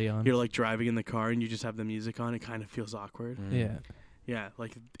 like early on. You're like driving in the car and you just have the music on. It kind of feels awkward. Mm. Yeah. Yeah,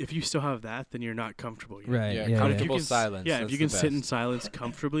 like if you still have that, then you're not comfortable yet. Right. Yeah, Yeah. comfortable If you can silence. Yeah, if that's you can the sit in best. silence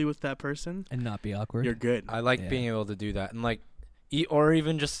comfortably with that person, And not be awkward. you're good. I like Yeah. being able to do that and like or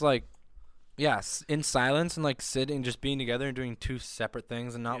even just like in silence and like sitting, just being together and doing two separate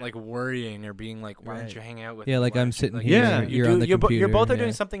things and not Yeah. like worrying or being like, why Right. don't you hang out with Yeah, me? like Why I'm don't you-" sitting like, here. Yeah. You're on the you're computer. both are yeah.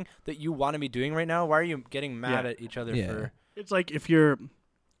 doing something that you want to be doing right now. Why are you getting mad Yeah. at each other Yeah. for? It's like if you're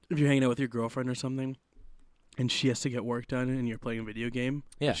hanging out with your girlfriend or something, and she has to get work done, and you're playing a video game.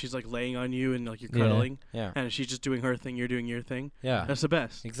 Yeah. And she's like laying on you, and like you're Yeah. cuddling, Yeah, and she's just doing her thing, you're doing your thing. yeah, That's the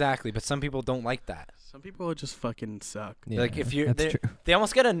best. exactly. But some people don't like that. Some people just fucking suck. Yeah, Like, if you're- that's true. They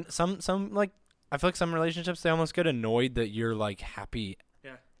almost get some like, I feel like some relationships they almost get annoyed that you're like happy.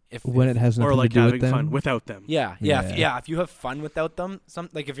 Yeah. If When it has nothing Or like to do having with them. fun without them. yeah. Yeah. If you have fun without them,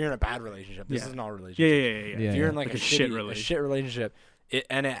 like if you're in a bad relationship, this Yeah. is not a Yeah, relationship. yeah. Yeah. If you're in like, Like a a shit shit relationship, it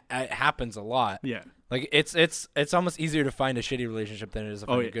happens a lot. Yeah. Like it's almost easier to find a shitty relationship than it is to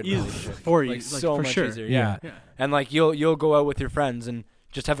Oh, find yeah. a good Easy. relationship. For you, Like, like, so for much sure. easier. Yeah. Yeah. And like you'll go out with your friends and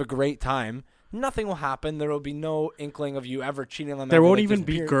just have a great time. Nothing will happen. There will be no inkling of you ever cheating on them. There ever. won't Like, even just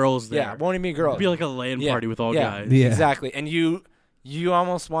be pure- girls there. Yeah, won't even be girls. It'll be like a LAN Yeah. party with all Yeah. guys. Yeah. Exactly. And you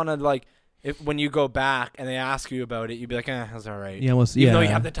almost want to like, when you go back and they ask you about it, you'd be like, that's all right. You almost, Even yeah. though you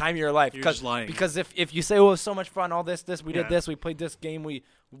have the time of your life. You're just lying. Because if you say, oh, it was so much fun, all this, we Yeah. did this, we played this game, we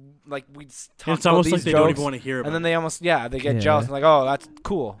talked It's about almost like these they don't jokes, even want to hear about and then it. they almost, they get Yeah. jealous and like, oh, that's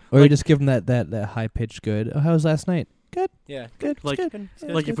cool. Or you like- just give them that high pitched good. Oh, how was last night? Good. Yeah. Good. Like- it's good.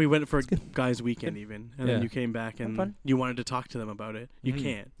 Yeah, Like it's if we went for a guys' weekend even, and Yeah. then you came back and fun. you wanted to talk to them about it, you Mhm.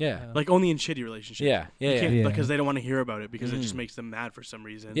 can't. Yeah. Like only in shitty relationships. Yeah. You Yeah. can't Yeah. because they don't want to hear about it because it just Mhm. makes them mad for some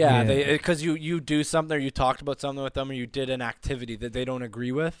reason. Yeah, Yeah. because you do something or you talked about something with them or you did an activity that they don't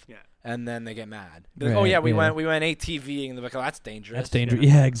agree with, Yeah. and then they get mad. They're like, oh Right, yeah, we yeah. went ATV, and they're like, oh, that's dangerous. That's dangerous.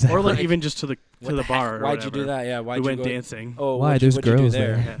 Yeah, exactly. Or like Like, even just to the What the heck? bar. Or Why'd you do whatever. that? Yeah, why'd We you went go? dancing. Oh, Why? what'd There's you do girls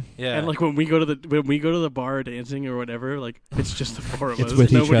there? there. Yeah. And like when we go to the bar dancing or whatever, like it's just the four of us. It's with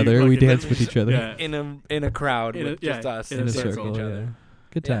each Nobody other. We fucking- dance with each other. Yeah. in a crowd In a- with just yeah, us in In a a dancing circle, with each circle. other. Yeah.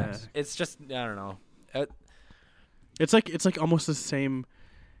 Good Yeah. times. It's just I don't know. It's like almost the same.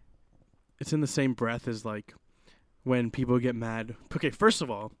 It's in the same breath as like when people get mad. Okay, first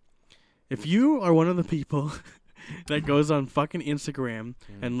of all, if you are one of the people that goes on fucking Instagram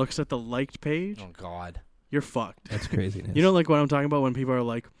and looks at the liked page, Oh God. you're fucked. That's craziness. You know, like what I'm talking about when people are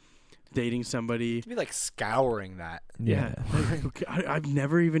like dating somebody. To be like scouring that. Yeah. Like, okay, I've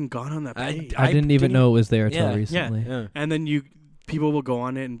never even gone on that page. I didn't even know it was there until Yeah. recently. Yeah. And then people will go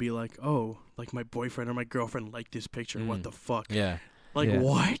on it and be like, oh, like my boyfriend or my girlfriend liked this picture. What Mm. the fuck? Yeah. Like Yeah.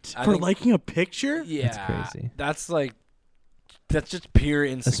 what? I For think- liking a picture? Yeah. crazy. That's just pure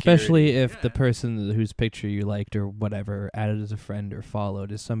insecurity. Especially if Yeah. the person whose picture you liked or whatever added as a friend or followed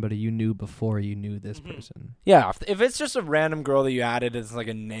is somebody you knew before you knew this Mhm. person. Yeah, if it's just a random girl that you added as like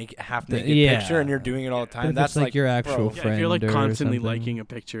a half naked Yeah. picture and you're doing it all the But time, if that's it's like your actual bro, Yeah, friend if you're like or constantly something. liking a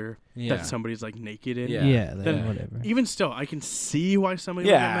picture yeah. that somebody's like naked in, Yeah. Yeah, Then- then whatever. even still, I can see why somebody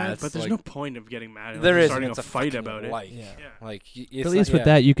would Yeah, get mad, it's but there's like- no point of getting mad. There and is starting it's a fight fucking about it. like, Yeah. Yeah. like But it's at least like, with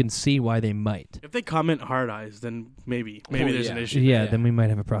that, you can see why they might. If they comment hard eyes, then maybe Oh, there's yeah. an issue. Yeah, Yeah. then we might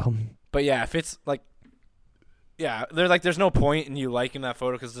have a problem. But yeah, if it's like, yeah, there's no point in you liking that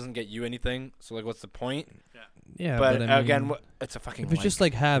photo because it doesn't get you anything. So like, what's the point? Yeah, but I mean, again, it's a fucking. if it's just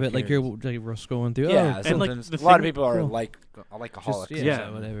like habit, like cares? you're scrolling through. Yeah, oh, And, like, sometimes the a lot of thing- people are cool. like alcoholics. Just- Yeah.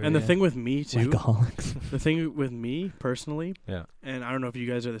 whatever. And the yeah. thing with me too, Alcoholics. the thing with me personally, Yeah. and I don't know if you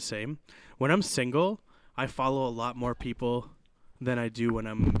guys are the same. When I'm single, I follow a lot more people than I do when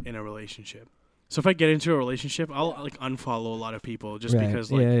I'm in a relationship. So if I get into a relationship, I'll like unfollow a lot of people just Right. because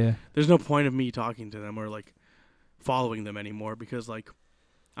like yeah. there's no point of me talking to them or like following them anymore because like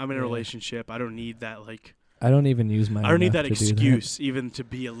I'm in a Yeah. relationship. I don't need that like I don't even use mine. I don't need enough that to do excuse even to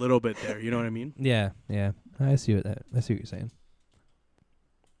be a little bit there. You know what I mean? Yeah, yeah. I see what you're saying.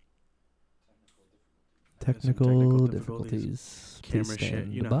 Some Technical difficulties. Camera Please shit,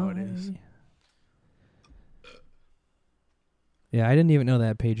 stand you know how it by. is. Yeah, I didn't even know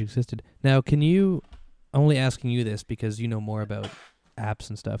that page existed. Now, can you? I'm only asking you this because you know more about apps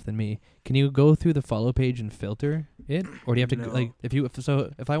and stuff than me. Can you go through the follow page and filter it, or do you have to No. like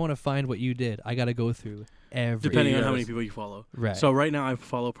if I want to find what you did, I got to go through every Depending on how Yes. many people you follow. right. So right now I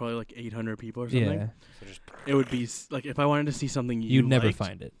follow probably like 800 people or something. yeah, So just It would be like if I wanted to see something you'd never liked,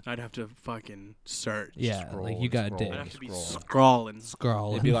 find it. I'd have to fucking search. Yeah, scroll like you and got scroll dig. I'd and have to be scroll. scrolling.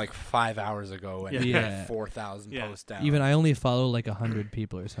 Scroll. It'd be like 5 hours ago and Yeah. it Yeah. had 4,000 Yeah. posts down. Even I only follow like 100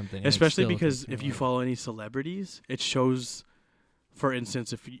 people or something. and it Especially still because takes me if a you while. follow any celebrities, it shows. For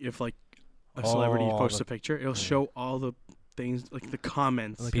instance, if like a celebrity Oh, posts the- a picture, it'll yeah. show all the things like the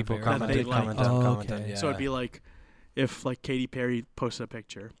comments. Like people a very- that commented, they like. commented, Oh, commented. okay. Yeah. So it'd be like if like Katy Perry posted a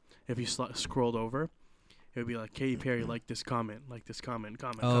picture, if you scrolled over, it would be like Katy Perry liked this comment,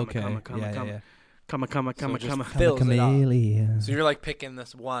 comment, Oh, okay. comma, yeah. comma. just fills it up. Chameleon. So you're like picking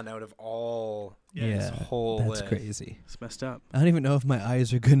this one out of all Yeah, this whole that's list. crazy. It's messed up. I don't even know if my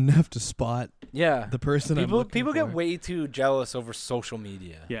eyes are good enough to spot Yeah. the person I'm looking People get for. way too jealous over social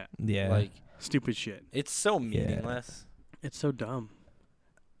media. Yeah, Yeah. Like stupid shit. it's so Yeah. meaningless. It's so dumb.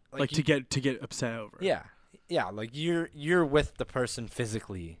 Like you- to get upset over. Yeah. Yeah, like you're with the person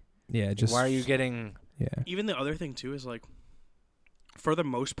physically. yeah. Just Why are you getting Yeah. Even the other thing too is like, for the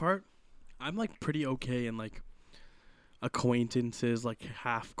most part, I'm like pretty okay in like acquaintances, like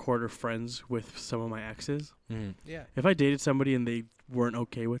quarter friends with some of my exes. Yeah. If I dated somebody and they weren't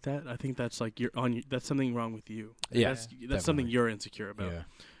okay with that, I think that's like that's something wrong with you. Yeah, that's something definitely. you're insecure about. Yeah.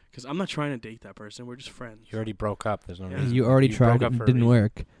 Because I'm not trying to date that person. We're just friends. You already broke up. There's no Yeah. reason. You already broke tried it up and for a didn't reason.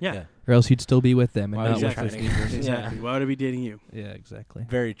 work, Yeah, or else you'd still be with them and Why not would you with try this to new get- person. exactly. Why would I be dating you? Yeah, exactly.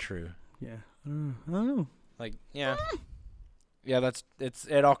 Very true. Yeah, I don't know. Like, yeah. Yeah,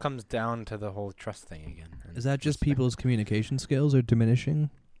 it all comes down to the whole trust thing again. and Is that just respect. people's communication skills are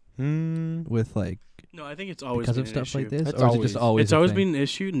diminishing with like No, I think it's always because been of an stuff like issue. this, It's or is it just always It's a always thing? been an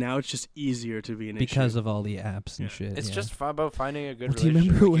issue. Now it's just easier to be an because issue. of all the apps and Yeah. shit. It's yeah. just about finding a good Well, do you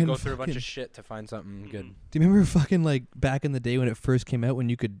relationship. remember Like, you when go through a bunch fucking- of shit to find something good. Do you remember fucking like back in the day when it first came out when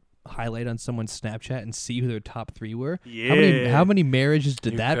you could highlight on someone's Snapchat and see who their top 3 were? Yeah. How many marriages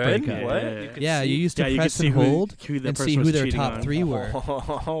did You that could? break up? What? Yeah. You could Yeah, you see? used to you press could see and hold who the and person see was who their cheating top on. 3 were.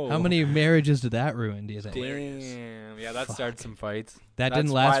 How many marriages did that ruin, do you think? Damn. Yeah, that started some fights. That That's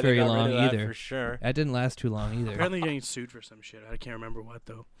didn't why last they very got rid long of that either. for sure. That didn't last too long either. Apparently getting sued for some shit. I can't remember what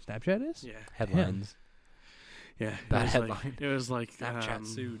though. Snapchat is? Yeah. Headlines. Yeah. That it was headline. Like, it was like Snapchat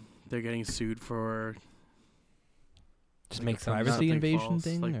sued. They're getting sued for Just like make a some privacy something invasion false,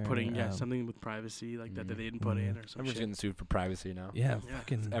 thing, like or, putting something with privacy like that they didn't put in or some Everyone's shit. getting sued for privacy now. Yeah, Yeah.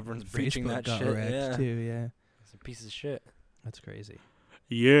 fucking Everyone's Facebook breaching that got shit. wrecked Yeah. too, yeah. It's a piece of shit. That's crazy.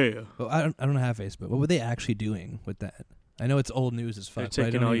 Yeah. Well, I don't have Facebook. What were they actually doing with that? I know it's old news as They're fuck. but I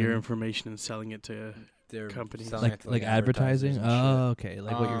taking don't all your even- information and selling it to. They're Companies. selling it to, like advertising. advertisers and Oh, okay.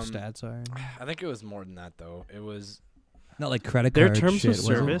 Like what your Um, stats are. shit. I think it was more than that though. It was Not like credit Their card terms of shit, was it?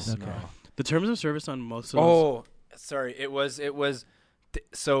 service? Okay. no. The terms of service on most of those. Oh, sorry. It was.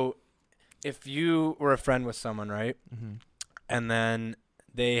 So, if you were a friend with someone, right, Mm-hmm. and then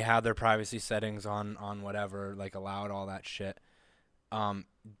they had their privacy settings on whatever, like allowed all that shit,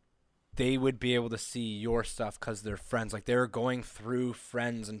 they would be able to see your stuff because they're friends. Like they're going through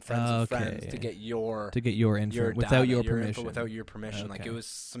friends and friends of friends Okay. to get your To get your info your without data, your info permission. without your permission. Like Okay. it was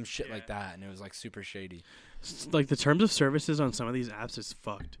some shit like that, and it was like super shady. Like the terms of services on some of these apps is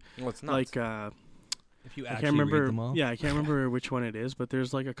fucked. Well, it's not Like if you I actually can't remember. read them all. Yeah, I can't remember which one it is, but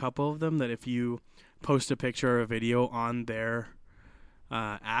there's like a couple of them that if you post a picture or a video on their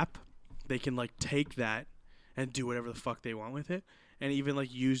app, they can like take that and do whatever the fuck they want with it, and even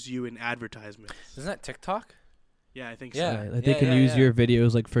like use you in advertisements. Isn't that TikTok? Yeah, I think Yeah. so. Right, like they can use your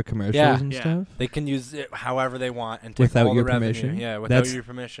videos like for commercials Yeah. and Yeah. stuff. They can use it however they want and take Without all your the revenue. permission? Yeah, without That's- your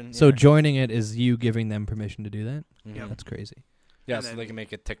permission. So yeah. joining it is you giving them permission to do that. Mhm. That's crazy. Yeah, And so then- they can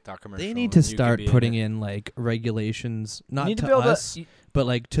make a TikTok commercial. They need and to you can start be putting it. in like regulations, not You need to be able us, to, but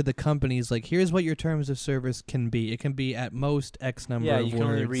like to the companies. Like, here's what your terms of service can be. It can be at most X number yeah, of you can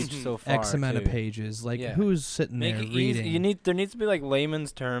only words, reach so far. X amount too. of pages. Like, Yeah. who's sitting Make there it reading? easy. There needs to be like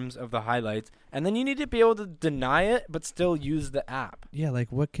layman's terms of the highlights, and then you need to be able to deny it but still use the app. Yeah,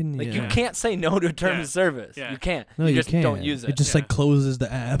 like what can Like you? you can't say no to a term Yeah. of service. Yeah. You can't. No, you you just can't. don't use it. It just Yeah. like closes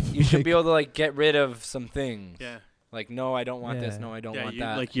the app. You should Like, be able to like get rid of some things. Yeah, Like no, I don't want this. Yeah. No, I don't yeah. want You,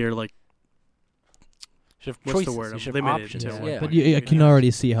 that. like you're like should have what's the choices. word? You should have Limited options. to Yeah. what Yeah. But you I can can use.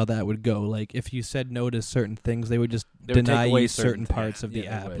 already see how that would go. Like if you said no to certain things, they would just They would take deny away you certain certain things. parts of the Yeah,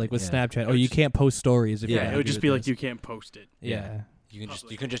 they app. would, Like with yeah. Snapchat, It oh, would you just- can't post stories. If Yeah, you're it happy would just with be like this. you can't post it, Yeah. Yeah.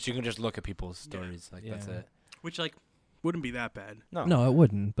 You can just look at people's stories. Like that's Yeah. it. which like Wouldn't be that bad. No, it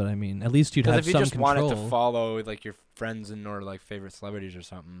wouldn't. But I mean, at least you'd Because have if you some just control. wanted to follow like your friends and or like favorite celebrities or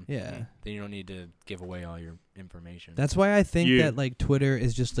something, Yeah. then you don't need to give away all your information. That's why I think Yeah. that like Twitter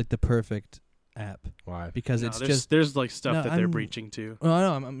is just like the perfect app why. because No, it's there's, just. there's like stuff No, that they're I'm- breaching to. Well, I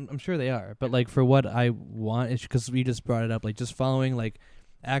know, I'm sure they are, but like for what I want, it's because we just brought it up, like just following like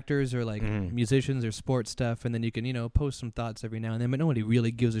actors or like Mhm. musicians or sports stuff, and then you can post some thoughts every now and then. But nobody really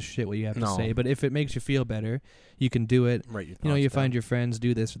gives a shit what you have to No. say. But if it makes you feel better, you can do it. Write your You thoughts find down. your friends,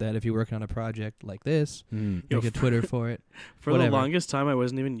 do this or that. If you're working on a project like this, Mm. Yo, make a Twitter for it. For whatever. the longest time, I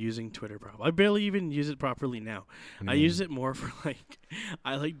wasn't even using Twitter. I barely even use it properly now. I use it more for like,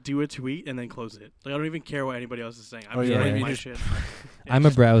 I like do a tweet and then close it. Like I don't even care what anybody else is saying. I'm Oh, just yeah, writing you my just- shit. I'm a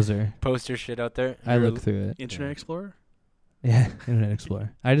browser. Post your shit out there. I look through it. Internet Yeah. Explorer. Yeah, Internet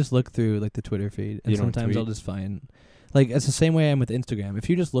Explorer. I just look through like the Twitter feed, and You don't sometimes I'll tweet? just find. Like it's the same way I am with Instagram. If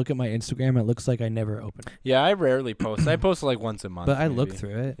you just look at my Instagram, it looks like I never open it. Yeah, I rarely post. I post like once a month. But I look maybe.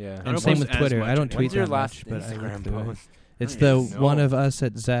 through it. Yeah. I don't And same post with as Twitter. much I don't anymore. tweet When's your that last much, but I look Instagram through it. post? It's I the don't one know. of us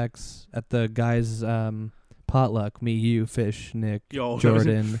at Zach's at the guys' potluck. Me, you, Fish, Nick, Yo, that was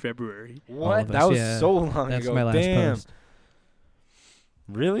in Jordan. February. What? of That us, was yeah. so long That's ago. my last Damn. post.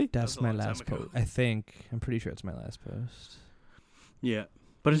 Really? That's was a my long time last ago. post. I think. I'm pretty sure it's my last post. Yeah,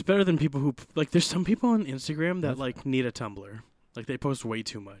 but it's better than people who like. There's some people on Instagram that That's- like need a Tumblr. Like they post way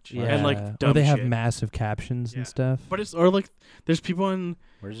too much. Yeah. And like or dumb they have shit. massive captions Yeah. and stuff. But it's or like there's people on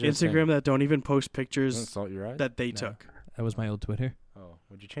Where's your Instagram that don't even post Doesn't pictures salt your eyes? that they No. took. That was my old Twitter. Oh,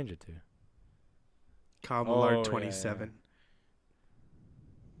 what'd you change it to? Kamallard Oh, yeah, 27.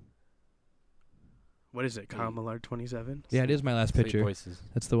 What is it? Kamallard 27. Yeah, it is my last Sweet picture. Voices.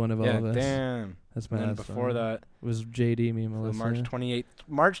 That's the one of all Yeah, of us. damn. That's my And then last before one. that, It was JD, me, and so Melissa.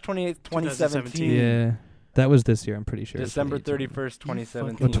 March 28th, 2017. Yeah. That was this year, I'm pretty sure. December 2018. 31st,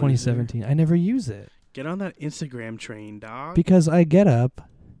 2017. Oh, 2017. I never use it. Get on that Instagram train, dog. Because I get up,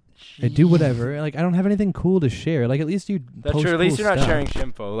 I do whatever. Like, I don't have anything cool to share. Like, at least you That's post true. At least cool you're not stuff. sharing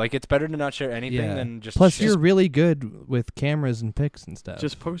shimfo. Like, it's better to not share anything Yeah. than just Plus, shit. you're really good with cameras and pics and stuff.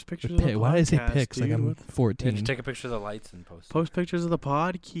 Just post pictures With of the Why did I say podcast, pics? Like, dude. I'm What- Yeah, 14. just take a picture of the lights and post it. Post pictures of the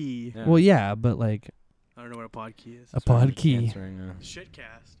pod key. Yeah. Well, yeah, but like I don't know what a pod key is. a Sorry, pod just key. answering,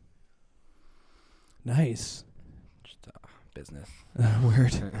 Shitcast. Nice. just business.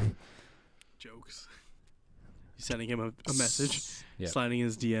 Word. Jokes. You sending him a message, Yeah. sliding in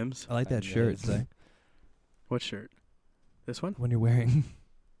his DMs. I like that Yeah, shirt, it's- Zach. What shirt? This one? When you're wearing.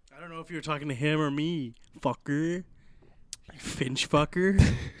 I don't know if you were talking to him or me, fucker. You Finch fucker.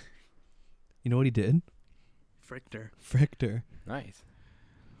 You know what he did? Frichter. Frichter. Nice.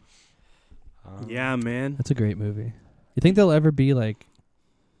 Yeah, man. That's a great movie. You think there'll ever be like?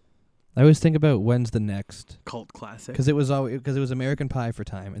 I always think about when's the next, Cult classic. because it was American Pie for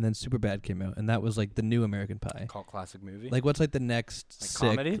time, and then Superbad came out, and that was like the new American Pie. Cult classic movie. Like, what's like the next Like sick,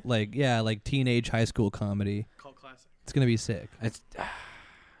 comedy? like teenage high school comedy? Cult classic. It's gonna be sick. it's.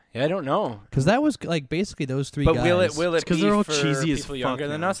 Yeah, I don't know. Because that was like basically those three But guys. will it 'cause be they're all for cheesy as people fuck younger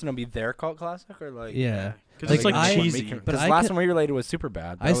than now. us and it'll be their cult classic or like? Yeah. Because Like, it's like I- cheesy. but Because I last could- one we related was super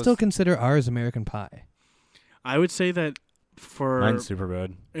bad. I still consider ours American Pie. I would say that for Mine's super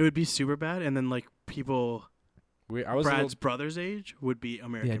bad. it would be super bad, and then like people I was Brad's brother's age would be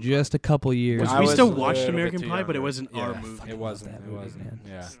American Yeah, Pie. just a couple years. Which I we was still a watched little bit American too Pie, but it younger. wasn't our Yeah, movie. It wasn't. That It movie, wasn't. man.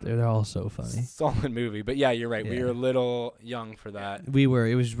 Yeah. They're all so funny. Solid movie, but yeah, you're right. We Yeah. were a little young for that. We were.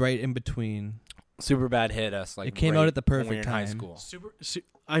 It was right in between. Super bad hit us. Like It came right out at the when we were perfect in high time. school.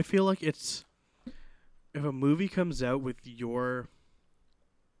 I feel like it's if a movie comes out with your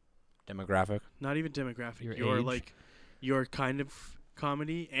Demographic. not even demographic, Your your age? like your kind of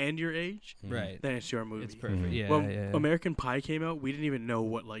comedy and your age, Right. then it's your movie. It's perfect. Mhm. Yeah, When yeah. American Pie came out, we didn't even know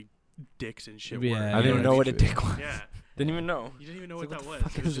what like dicks and shit were. Yeah, I you didn't even know what a that's true. dick was. Yeah, Didn't even know. you didn't even know It's what like, that what was. the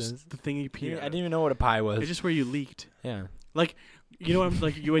fuck It was is just the thing you pee I out. didn't even know what a pie was. It's just where you leaked. Yeah. You know, I'm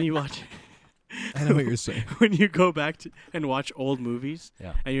like when you watch. I know what you're saying. When you go back to and watch old movies,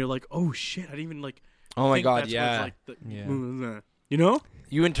 Yeah. and you're like, "Oh shit, I didn't even like." Oh my think god, that's what yeah. it's like the, Yeah. You know?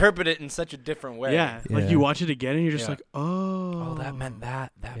 You interpret it in such a different way. Yeah. Like Yeah. you watch it again, and you're just Yeah. like, "Oh." Oh, that meant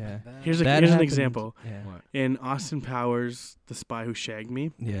that. That Yeah. meant that. Here's That an happened- example. Yeah. What? In Austin Powers, The Spy Who Shagged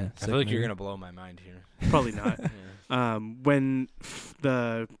Me. Yeah. I feel like you're gonna blow my mind here. Probably not. Yeah. When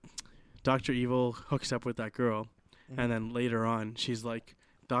the Dr. Evil hooks up with that girl, Mm-hmm. and then later on, she's like,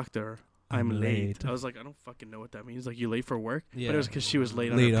 "Doctor, I'm I'm late." late. I was like, I don't fucking know what that means. Like, you late for work? Yeah. But it was because she was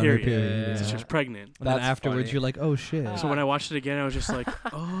late, Late on on her her period. period, So yeah. she was pregnant. And then That's afterwards, funny. you're like, oh shit. So when I watched it again, I was just like,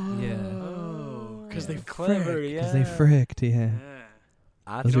 oh. Yeah. Because Yeah. they Clever, fricked. yeah. Because they fricked, yeah. Yeah.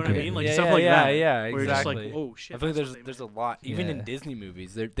 Those You are know what I great mean? Like movies. stuff like that. Yeah, Where you're just exactly. like, oh shit. I feel like that's what there's they a lot, even in Yeah. Disney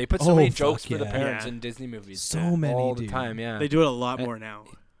movies. They put so Oh, many fuck jokes for the yeah. parents Yeah. in Disney movies. So many, all the dude. time. Yeah, They do it a lot Uh, more now.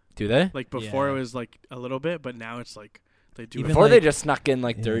 do they? Like before Yeah. it was like a little bit, but now it's like they do Even it. Before they like- just snuck in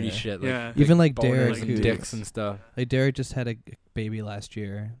like dirty Yeah. shit. Like, Yeah. Even like boners Derek, and who dicks and stuff. like Derek just had a baby last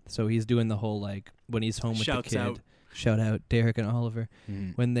year, so he's doing the whole like when he's home with Shouts the kid. out. Shout out Derek and Oliver.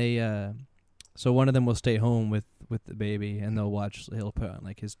 Mhm. When they so one of them will stay home with the baby and they'll watch, he'll put on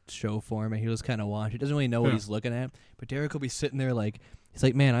like his show for him and he'll just kind of watch. He doesn't really know what Yeah. he's looking at, but Derek will be sitting there like, he's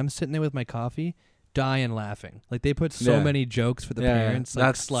like, man, I'm sitting there with my coffee dying laughing. Like they put so Yeah. many jokes for the Yeah, parents, like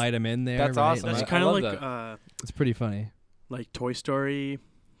that's- slide them in there. that's right? awesome. That's Like, I kind of love like that. it's pretty funny. like Toy Story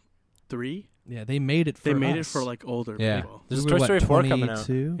 3. Yeah, they made it for They made it us. for like older Yeah. people. There's a We were, Toy Story 4 coming out.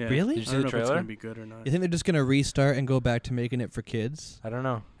 22? Yeah. Really? Did you I see don't the know if it's trailer? gonna be good or not. You think they're just gonna restart and go back to making it for kids I don't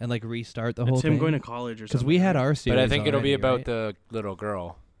know, and like restart the whole It's thing? him going to college or something. Because we had right? our series. but I think it'll be already, about right? the little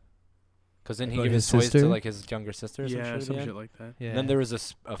girl. Because then he About give his his toys to sister? like his younger sister. Or some Yeah, shit at some the shit end. Yeah. like that. And then there was a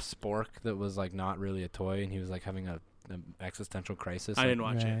spork that was like not really a toy, and he was like having a existential crisis. I like- didn't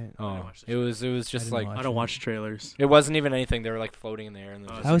watch it. Right. I didn't Oh, watch it was just didn't like watch I don't watch trailers. it wasn't even anything. They were like floating in the air. And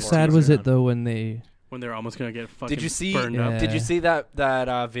there Oh, was How just Spork sad teaser was it on. though when they? When they're almost gonna get fucking Did you see? burned Yeah. up. Did you see that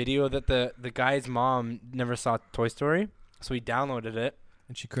video that the guy's mom never saw Toy Story, so he downloaded it.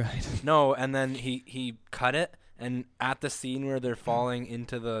 And she cried. No, and then he cut it, and at the scene where they're falling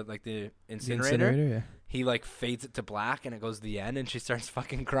into the The incinerator, yeah. he like fades it to black, and it goes to the end, and she starts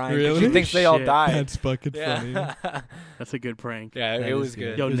fucking crying. 'cause Really? She thinks they all Shit. died. fucking Yeah, That's a good prank. yeah, That it is was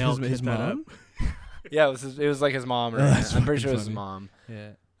good. Yo, It was Nell, his hit that mom? up. Yeah, it was like his mom. Or Oh, that's I'm pretty sure it fucking was his funny. mom, Yeah.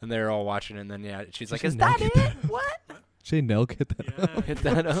 and they were all watching, it, and then she's like, She "Is said that no, it? What?" She Nelk hit that. Yeah. Hit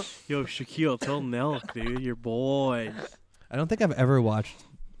that up. Yo, Shaquille, tell Nelk, dude, your boy. I don't think I've ever watched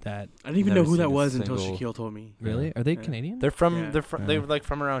that. I didn't even Never know who seen that a was until single- Shaquille told me. Really? Are they Yeah. Canadian? They're from Yeah. they're like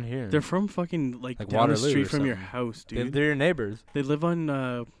from around here. They're from fucking like Like down the Waterloo street or from your something. house, dude. They're your neighbors. They live on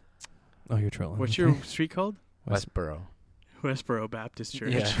oh, you're trolling. what's Okay. your street called? Westboro. Westboro Baptist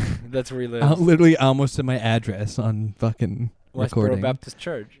Church. Yeah, that's where he lives. Literally almost at my address on fucking Westboro recording. Baptist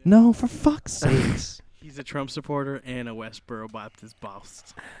Church. No, for fuck's sakes. He's a Trump supporter and a Westboro Baptist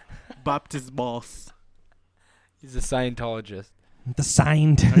boss. Baptist boss. He's a Scientologist. The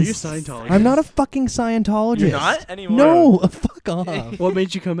Scientologist. Are you a Scientologist? I'm not a fucking Scientologist. You're not anymore. No, fuck off. What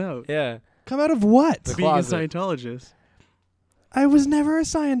made you come out? Yeah. Come out of what? The Being a closet. Scientologist. I was never a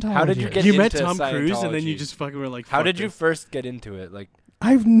Scientologist. How did you get You met into Tom Cruise and then you Scientology? just fucking were like, How fuck did you this. first get into it? Like,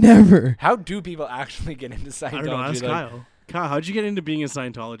 I've never. how do people actually get into Scientology? I don't know. Ask Like- Kyle. Kyle, how'd you get into being a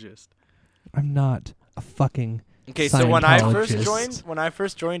Scientologist? I'm not a fucking. Okay, so when I first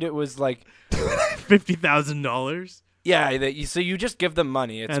Scientologist. joined, it was like, $50,000, yeah, so you just give them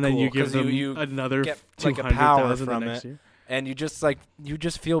money. It's and then cool, you give 'cause them you another get, like, a power 200,000 the from next it. year. and you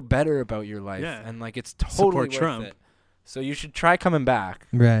just feel better about your life, Yeah. and like it's totally Support worth Trump. it. So you should try coming back,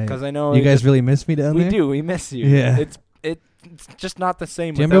 Right. because I know You it guys just- really miss me down we there? do. We miss you. Yeah. It's just not the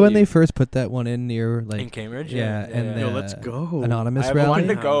same. Do you remember when without they first put that one in near, in like, Cambridge? yeah, and Yo, the- let's go. Anonymous I rally? wanted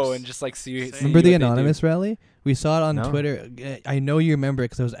to go House. and just like see. Same. see Remember what the they do. Anonymous rally? We saw it on No. Twitter. I know you remember it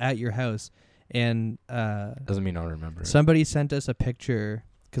because I was at your house. And Doesn't mean I'll remember. somebody sent us a picture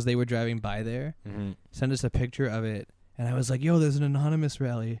because they were driving by there. Mm-hmm. Sent us a picture of it. And I was like, yo, there's an Anonymous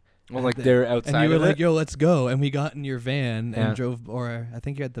rally. Well, like And they're outside. And you were of like, it? yo, let's go. And we got in your van Yeah. and drove, or I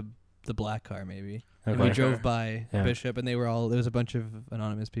think you had the black car maybe. And we Okay. drove by Yeah. Bishop and there was a bunch of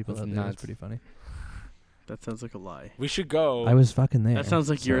anonymous people That's out there. It was nuts. pretty funny. That sounds like a lie. We should go. I was fucking there. That sounds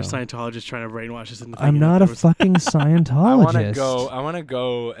like you're a so- Scientologist trying to brainwash us into I'm thinking not that a there was- fucking I Scientologist. want to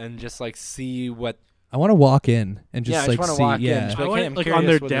go and just like see what. I want to walk in and just Yeah, I like just wanna see. walk in, yeah. just I like, want hey, it, I'm like curious on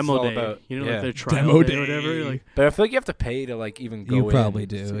their what this is demo all day. about. You know, Yeah. like their trial Demo day or whatever. day. Like But I feel like you have to pay to like even go. You in. probably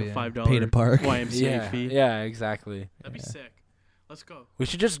it's do. like Yeah. a $5 Pay to park. YMCA Yeah, fee. yeah, exactly. That'd be Yeah. sick. Let's go. We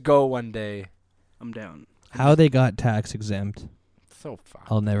should just go one day. I'm down. How they got tax exempt, So fun.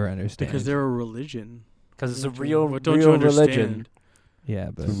 I'll never understand. Because they're a religion. Because it's a Don't you- real, what don't you real understand? religion.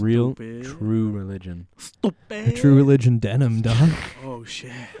 yeah, but It's a real, Stupid. true religion. Stupid. true religion denim, dog. Oh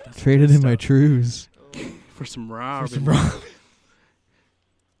shit. That's some Traded good in my stuff. trues. for some raw. For some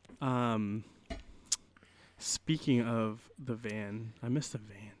Speaking of the van, I missed the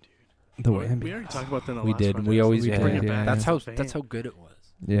van, dude. The We way. already talked about that in the We last did. podcast. We always We yeah. bring it back. That's how. Van. That's how good it was.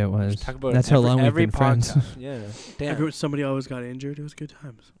 Yeah, it was. Just talk about That's it how every, long we've every been friends. podcast. Yeah. Damn. Somebody always got injured. It was good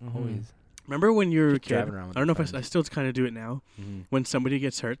times. Always. Remember when you were a Just kid? driving around with I don't know your if I friends. still kind of do it now. Mhm. When somebody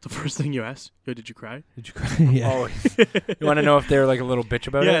gets hurt, the first thing you ask, "Yo, did you cry?" Did you cry? Yeah. Always. You want to know if they're like a little bitch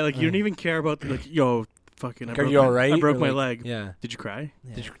about it? Yeah, like you don't even care about like, "Yo, fucking, I Like, are broke you my- all right? I broke Or, my like- leg. Yeah. Did you cry?"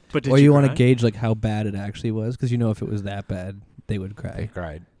 Yeah. Did you- But did Or you want to cry? gauge like how bad it actually was, because you know if it was that bad, they would They cry.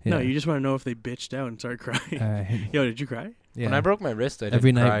 cried. Yeah. No, you just want to know if they bitched out and started crying. Alright. Yo, did you cry? Yeah. When I broke my wrist, I didn't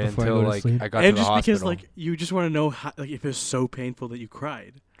Every night cry before I until go to like sleep. I got to And the just hospital. because like you just want to know how, like if it's so painful that you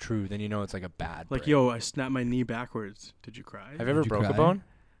cried. True, then you know it's like a bad. Like break. yo, I snapped my knee backwards. Did you cry? Have you ever Did you broke a cry? bone?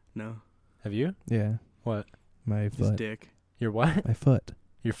 No, Have you? Yeah. What? My his foot. dick. Your what? My foot.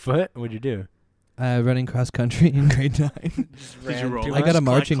 Your foot? What'd you do? Running cross country in grade 9. Did you roll? too I got much? a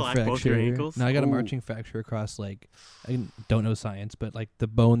marching Clack both fracture. your ankles? No, I got a Ooh. marching fracture across like I don't know science, but like the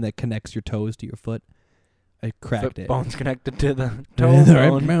bone that connects your toes to your foot. I cracked Foot it. bone's connected to the The toe right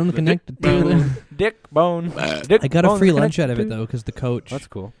bone. bone The connected dick to the. bone. Dick bone. Dick I got a bone's free lunch out of connected it to- though, because the coach, That's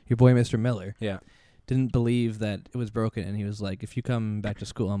cool. your boy Mr. Miller, Yeah. didn't believe that it was broken, and he was like, "If you come back to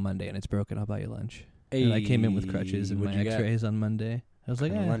school on Monday and it's broken, I'll buy you lunch." And I came in with crutches and my What'd you get? X-rays on Monday. I was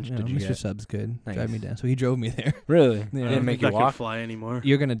like, What kind of lunch did you Mr. get?" Sub's good. Nice. Drive me down. So he drove me there. Really? Yeah. They I didn't don't make think you that can walk. fly anymore.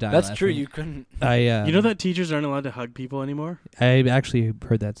 You're gonna die. That's true. laughing. You couldn't. I You know that teachers aren't allowed to hug people anymore? I actually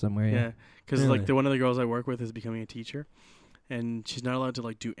heard that somewhere. Yeah. Yeah, because Really? like one of the girls I work with is becoming a teacher, and she's not allowed to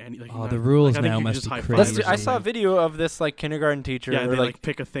like do any. Like, Oh, not- the rules like, I think now you can must just be high-five crazy. That's or I saw a something. video of this like kindergarten teacher. Yeah, where, they like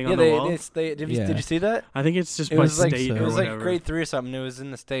pick a thing yeah, on the wall. did Yeah. you see that? I think it's just It by was like state so. it or was like whatever. grade 3 or something. It was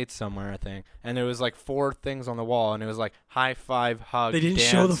in the States somewhere, I think. And there was like 4 things on the wall, and it was like high five, hug. They didn't dance.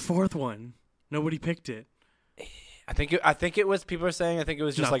 show the fourth one. Nobody picked it. I think it was. People are saying. I think it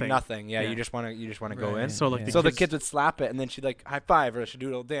was just like Nothing. nothing. Yeah, Yeah. you just want to go in. Right. So like Yeah. the So the kids, kids would slap it, and then she'd like high five, or she'd do a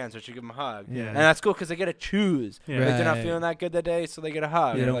little dance, or she'd give them a hug. Yeah. And that's cool because they get to choose. Yeah. Like they're not Right. feeling that good that day, so they get a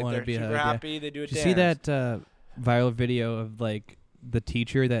hug. They don't like wanna they're be super hugged, yeah. happy. They do a Did you dance. see that viral video of like the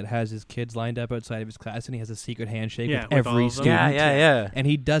teacher that has his kids lined up outside of his class and he has a secret handshake Yeah, with with all every of them. student? Yeah. And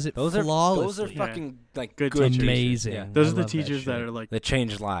he does it Those flawlessly. are fucking like Good good teachers. amazing. Yeah. those I are the love teachers that shit. are like, They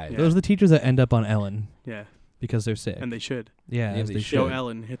changed lives. Yeah. Those are the teachers that end up on Ellen yeah, because they're sick. and they should. yeah, Yeah, as they they should. Yo, should.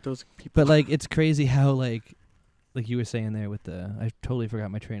 Ellen, hit those people. But like, it's crazy how like you were saying there with the. I totally forgot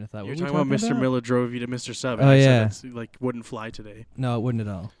my train of thought. You're What were we talking about Mr. Miller drove you to Mr. Sub. Oh, and I said yeah. it's, like wouldn't fly today. No, it wouldn't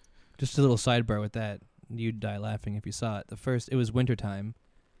at all. Just a little sidebar with that. You'd die laughing if you saw it. It was wintertime,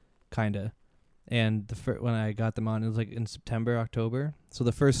 kinda. And when I got them on, it was like in September, October. So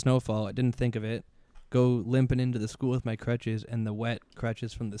the first snowfall, I didn't think of it. Go limping into the school with my crutches, and the wet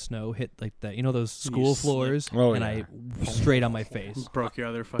crutches from the snow hit like that. You know those And school you slipped. floors, Oh, and yeah. I straight on my face. Broke your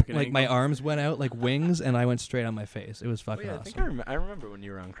other fucking Like my ankle. arms went out like wings, and I went straight on my face. It was Oh, fucking yeah, I awesome. think I remember when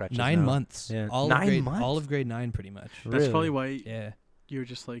you were on crutches. 9 now. months. Yeah. All 9 of grade, months? all of grade 9, pretty much. That's Really? probably why Yeah, you're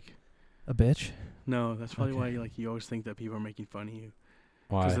just like, a bitch. no, that's probably Okay. why like you always think that people are making fun of you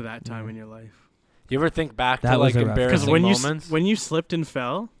Why? because of that time Yeah. in your life. You ever think back That to was like a rough Because embarrassing when moments? when you slipped and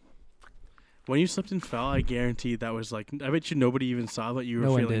fell, I guarantee that was like, I bet you nobody even saw that you were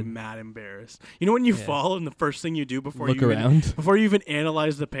No one feeling did. mad embarrassed. You know when you Yeah. fall and the first thing you do before Look you around. before you even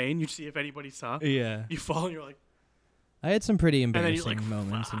analyze the pain, you see if anybody saw. Yeah. You fall and you're like, I had some pretty then you're embarrassing like,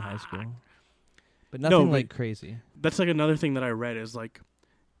 moments in high school, "Fuck." but No, nothing but- like crazy. that's like another thing that I read is like,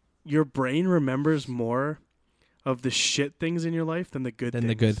 your brain remembers more of the shit things in your life than the good Than things.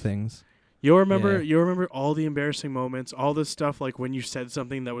 the good things. You'll remember Yeah. you'll remember all the embarrassing moments, all this stuff like when you said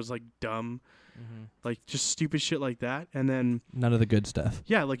something that was like dumb, like just stupid shit like that. And then None of the good stuff.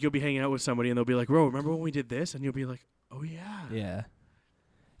 yeah, like you'll be hanging out with somebody and they'll be like, "Bro, remember when we did this?" And you'll be like, "Oh yeah." Yeah.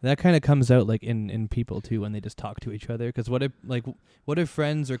 That kind of comes out like in people too when they just talk to each other. Because what if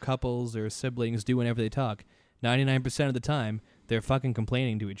friends or couples or siblings do whenever they talk? 99% of the time, they're fucking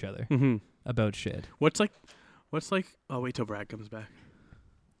complaining to each other Mm-hmm. about shit. What's like? Oh, wait till Brad comes back.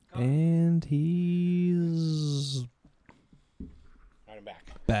 And he's I'm back.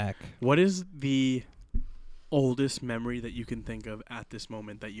 back. What is the oldest memory that you can think of at this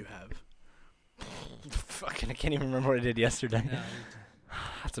moment that you have? Fucking, I can't even remember what I did yesterday.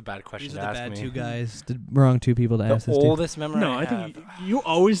 That's a bad question These to are the ask bad me. two guys. The wrong two people to ask The this to. oldest memory No, I I have. think you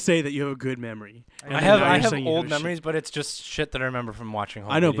always say that you have a good memory. And I then have now I you're have saying you old shit. memories, but it's just shit that I remember from watching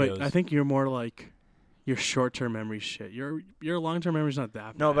home I know, videos. but I think you're more like your short-term memory shit. Your long-term memory's not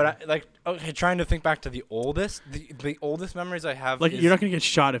that. No, bad. but trying to think back to the oldest oldest memories I have. like is, you're not gonna get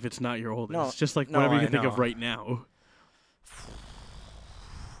shot if it's not your oldest. No, It's just like no, whatever you I can think of know. right now.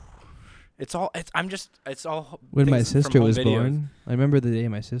 It's all. It's all. When my things from sister home was videos. born, I remember the day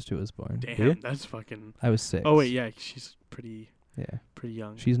my sister was born. Damn, that's fucking. I was 6. Oh wait, yeah, she's pretty Yeah.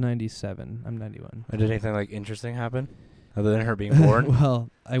 young. She's 97. I'm 91. Did anything like interesting happen, other than her being born?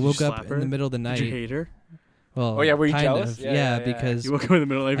 Well, I Did you woke up slap in her? the middle of the Did night. you hate her? Well, Oh, yeah, were you kind jealous? of. Yeah, yeah, yeah. Because You woke up in the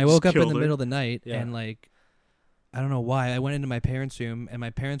middle of the night. I and woke just up in killed the her? middle of the night Yeah. and like I don't know why I went into my parents' room and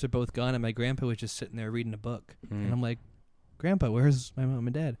my parents were both gone and my grandpa was just sitting there reading a book Mm. and I'm like, Grandpa, where's my mom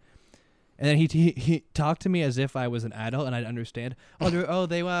and dad? And then he talked to me as if I was an adult and I'd understand.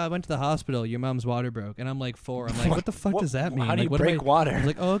 They went to the hospital. Your mom's water broke. And I'm like 4. I'm like, what the fuck does that mean? How do like, you what break I water? was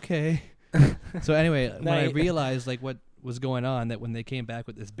like, oh, okay. So anyway, when I Night. realized like what was going on, that when they came back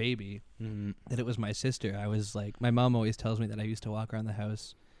with this baby, that it was my sister, I was like, my mom always tells me that I used to walk around the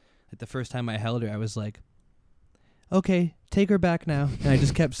house. Like the first time I held her, I was like, okay, take her back now. And I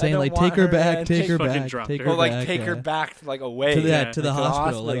just kept saying don't like, want take her her, back, man. take her Fucking back, dropped take her. her Well, like back. take her yeah. back like away. to, Yeah, to the like,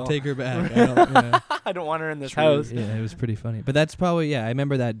 hospital. Like take her back. I don't, yeah. I don't want her in this True. house. Yeah, it was pretty funny. But that's probably, I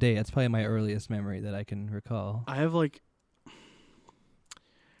remember that day. That's probably my earliest memory that I can recall. I have like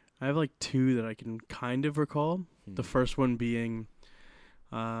 2 that I can kind of recall. The first one being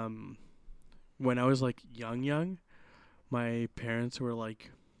when I was like young, my parents were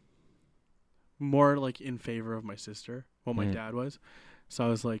like more like in favor of my sister. Well, my dad was. So I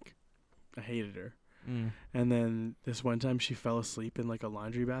was like, I hated her. And then this one time she fell asleep in like a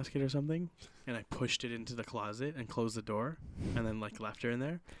laundry basket or something, and I pushed it into the closet and closed the door and then like left her in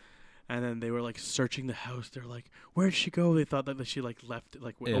there. And then they were like searching the house. They're like, "Where'd she go?" They thought that she like left,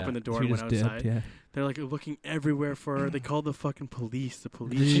 like Yeah. opened the door She and went just outside. dipped, yeah. They're like looking everywhere for her. They called the fucking police. The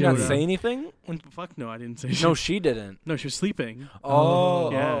police Did she showed not up. say anything? Fuck no, I didn't say No, shit. she didn't. No, she was sleeping.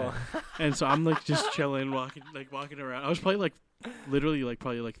 Oh, Yeah. And so I'm like just chilling, walking around. I was probably like, literally like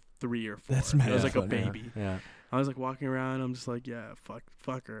probably like 3 or 4. That's I mad was like a funny. baby. Yeah. I was like walking around. I'm just like, yeah,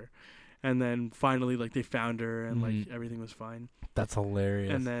 fuck her. And then finally, like they found her, and like everything was fine. That's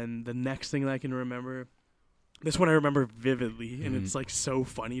hilarious. And then the next thing that I can remember, this one I remember vividly, and it's like so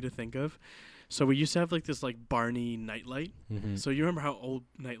funny to think of. So we used to have like this like Barney nightlight. So you remember how old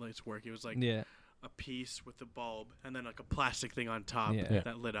nightlights work? It was like Yeah. a piece with the bulb and then like a plastic thing on top Yeah.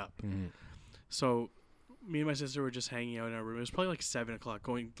 that lit up. So me and my sister were just hanging out in our room. It was probably like 7 o'clock,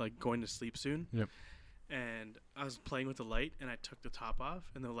 going to sleep soon. Yep. And I was playing with the light, and I took the top off,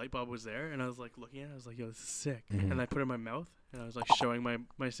 and the light bulb was there, and I was like looking at it. I was like, "Yo, this is sick." And I put it in my mouth, and I was like showing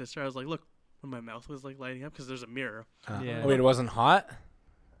my sister. I was like, "Look," when my mouth was like lighting up because there's a mirror. Yeah. Oh, wait, it wasn't hot?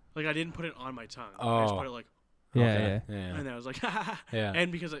 Like I didn't put it on my tongue. I Oh. just put it like, Yeah, Yeah. and I was like, Yeah. and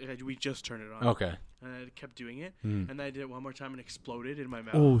because we just turned it on. Okay. And I kept doing it, Mm. and then I did it one more time and exploded in my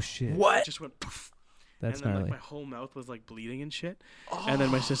mouth. Oh shit. It just went poof. That's and then gnarly. like my whole mouth was like bleeding and shit. And then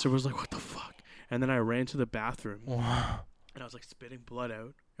my sister was like, "What the fuck?" And then I ran to the bathroom and I was like spitting blood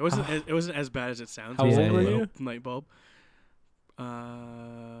out. It wasn't it wasn't as bad as it sounds. How It was old a were little you? Light bulb.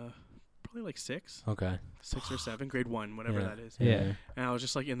 Probably like 6. Okay. 6 or 7, grade 1, whatever Yeah. that is. Yeah. And I was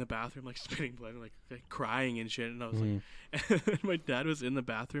just like in the bathroom, like spitting blood, and, like crying and shit. And I was Mhm. like, my dad was in the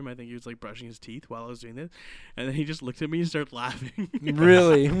bathroom. I think he was like brushing his teeth while I was doing this, and then he just looked at me and started laughing.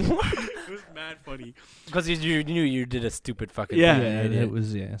 Really? It was mad funny. Because you knew you did a stupid fucking Yeah. thing. Yeah, you idiot. it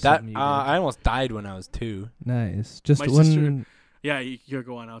was That something you did. I almost died when I was 2. Nice. Just My one. sister- Yeah, you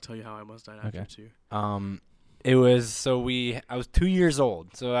go on. I'll tell you how I almost died after Okay. too. It was I was 2 years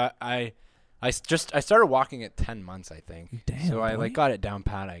old, so I started walking at 10 months, I think. Damn, So I boy. like got it down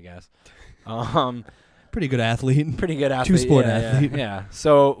pat, I guess. Pretty good athlete. Pretty good athlete. Two-sport yeah, athlete. Yeah.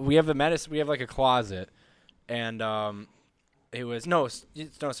 So we have we have like a closet, and it was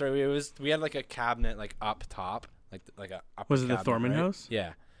we had like a cabinet like up top, like a upper Was it the cabinet, Thorman right? house?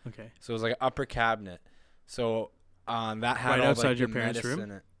 Yeah. Okay. So it was like an upper cabinet. So that had Right all, outside like, your the parents' medicine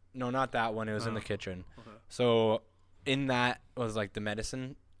room? in it. No, not that one. It was in the Oh. kitchen. Okay. So in that was like the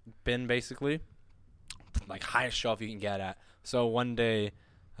medicine bin, basically, like highest shelf you can get at. So one day,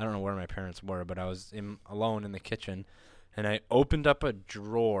 I don't know where my parents were, but I was alone in the kitchen, and I opened up a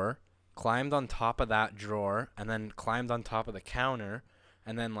drawer, climbed on top of that drawer, and then climbed on top of the counter,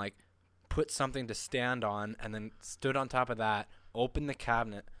 and then like put something to stand on, and then stood on top of that, opened the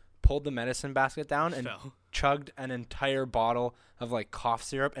cabinet, pulled the medicine basket down, and Fell. chugged an entire bottle of like cough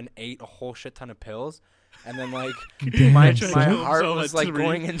syrup and ate a whole shit ton of pills. And then like Damn, my son. heart So was at like 3.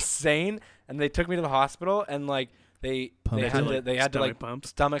 going insane, and they took me to the hospital, and like they Pumped had you. to they had to like Stomach pump?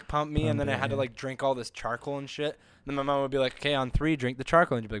 stomach pump me, and Pump then I it, had to yeah. like drink all this charcoal and shit. Then my mom would be like, "Okay, on 3, drink the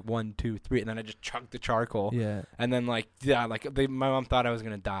charcoal," and you'd be like, 1, 2, 3, and then I just chugged the charcoal. Yeah, And then like my mom thought I was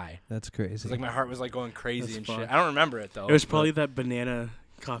gonna die. that's It crazy. was like my heart was like going crazy That's and shit. fucked. I don't remember it though. It was but probably that banana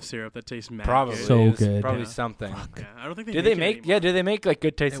cough syrup that tastes mad probably good. So it was good. Probably Yeah. something. Yeah, I don't think they Did they it make? anymore. Yeah, did they make like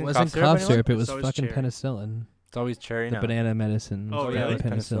good it tasting wasn't cough cough syrup? syrup. It It's was always fucking cherry. penicillin. It's always cherry The now. banana medicine. Oh, was really?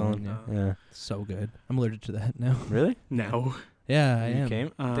 fucking penicillin. penicillin. Yeah. Yeah. So good. I'm allergic to that now. Really? No. Yeah, I You am.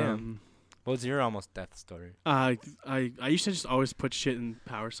 came? Damn. Um, What was your almost death story? I used to just always put shit in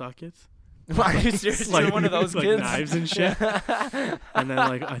power sockets. Are you serious? Like- You're one of those like kids? knives and shit. And then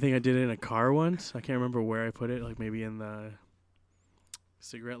like I think I did it in a car once. I can't remember where I put it. Like maybe in the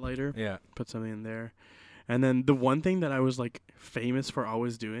cigarette lighter. Yeah. Put something in there. And then the one thing that I was like famous for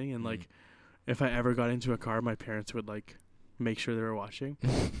always doing, and Mhm. like if I ever got into a car, my parents would like make sure they were watching,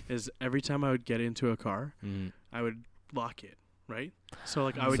 is every time I would get into a car, I would lock it, right? So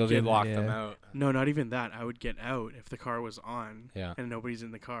like I would so they get lock them Yeah. out. no, not even that. I would get out if the car was on Yeah. and nobody's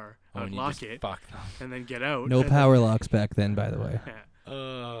in the car. Oh, I would and you lock just it fuck them. and then get out. No and power locks back then, by the way. Then, yeah.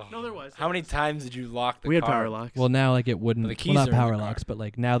 Oh. No, there was. How many times did you lock the we had car? power locks. Well, now like it wouldn't. The keys Well, are not in the power car. locks, but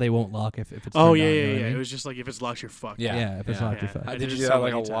like now they won't lock if it's. oh turned yeah, on, yeah, you know what I yeah. mean? It was just like if it's locked, you're fucked. Yeah. Yeah, if it's Yeah. locked, you're Yeah. fucked. I Did did you it do so that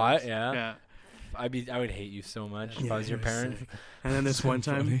like a many lot? times. Yeah. Yeah. I would hate you so much if Yeah, I was your it was parent. sick. And then this one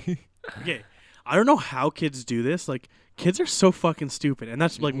time, okay, I don't know how kids do this. Like kids are so fucking stupid, and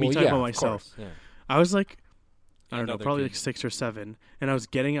that's like me Well, talking yeah, about of myself. course, yeah. I was like, I don't And know, other probably like kids. 6 or 7, and I was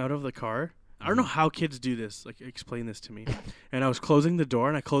getting out of the car. I don't know how kids do this. Like, explain this to me. And I was closing the door,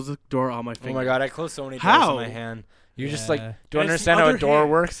 and I closed the door on my Oh finger. my god, I closed so many doors How? on my hand. You just like Yeah. don't And it's the understand how a other door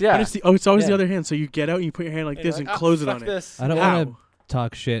hand. works. Yeah. But it's always the Yeah. other hand. So you get out and you put your hand like And this you're and like, "Ah, close it fuck on it. this." I don't How? want to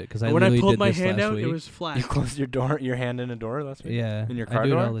talk shit because I when I literally pulled did my this hand last out, week. it was flat. You closed your hand in a door last week. Yeah, In your I car do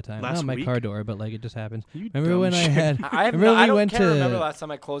door? it all the time. Last Not my week? car door, but like it just happens. You Remember dumb when I shit. had? I have Remember I we don't went can't remember to- last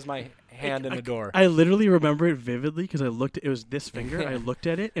time I closed my hand in a door. I literally remember it vividly because I looked. It was this finger. I looked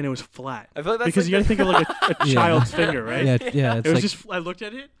at it and it was flat. I feel like that's Because like you gotta think of like a Yeah. child's finger, right? Yeah, yeah. It's It was like just. I looked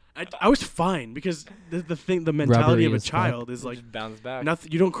at it. I was fine because the mentality of Rubbery a as fuck. child is it like just bounce back. nothing.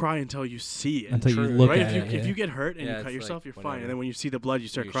 You don't cry until you see it. until you True. look right? at If it. you get hurt and Yeah, you cut it's yourself, like, you're fine. whatever. And then when you see the blood, you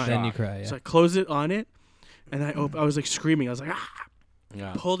start You're crying. then you shocked. cry. Yeah. So I closed it on it, and I was like screaming. I was like, ah!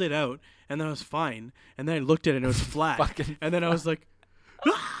 Yeah. Pulled it out, and then I was fine. And then I looked at it, and it was flat. Fucking. And then I was like,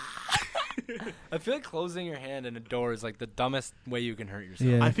 I feel like closing your hand in a door is like the dumbest way you can hurt yourself.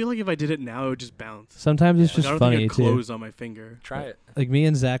 Yeah. I feel like if I did it now, it would just bounce. Sometimes it's Like, just I don't funny think I'd too. close on my finger. Try it. Like me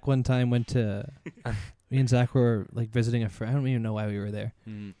and Zach one time went to. Me and Zach were like visiting a friend. I don't even know why we were there,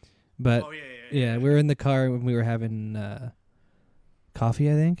 but Oh yeah, we were in the car when we were having coffee,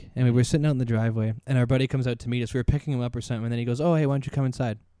 I think, and we were sitting out in the driveway, and our buddy comes out to meet us. We were picking him up or something, and then he goes, "Oh, hey, why don't you come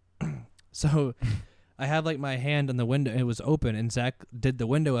inside?" So I had like my hand on the window. It was open, and Zach did the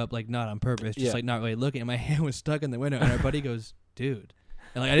window up, like not on purpose, just Yeah. like not really looking. And my hand was stuck in the window, and our buddy goes, "Dude,"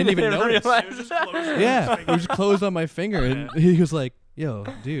 and like I didn't even Didn't notice. realize. It was just closed on Yeah, his it was closed on my finger, and he was like, "Yo,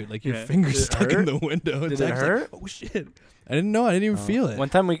 dude, like your Yeah. finger's Did it stuck in hurt? the window." And Did it Zach's like, hurt? oh shit! I didn't know. I didn't even feel it. One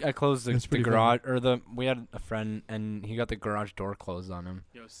time I closed the That's pretty garage we had a friend and he got the garage door closed on him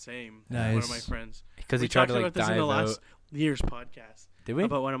Yo, same. Nice. One of my friends. because We he tried talked to like about this dive in the out. last year's podcast Did we?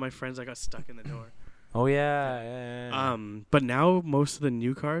 about one of my friends that got stuck in the door. Oh yeah. But now most of the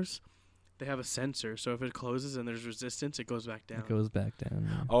new cars, they have a sensor, so if it closes and there's resistance, it goes back down. It goes back down.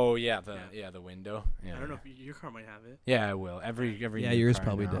 yeah. Oh yeah, the window. Yeah. I don't know if your car might have it. Yeah, I will. Every Yeah, new yours car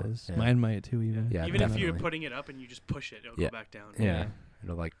probably now. does. Yeah. Mine might too, even. Yeah, Even if you're definitely. putting it up and you just push it, it'll Yeah. go back down. Yeah.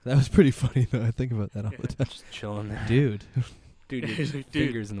 It'll like That was pretty funny though. I think about that all Yeah. the time. just chilling there. Dude, Dude, your He's like, dude.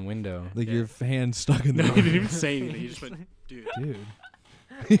 fingers in the window. like Yeah. your hand stuck in the No, he window. didn't even say anything. He just went, dude. Dude.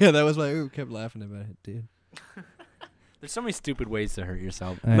 Yeah, that was why we kept laughing about it, dude. There's so many stupid ways to hurt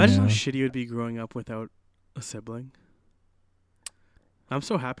yourself. I Imagine know. how shitty it would be growing up without a sibling. I'm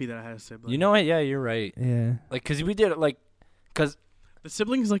so happy that I had a sibling. You know what? Yeah, you're right. Yeah. Like, cause we did it like, cause the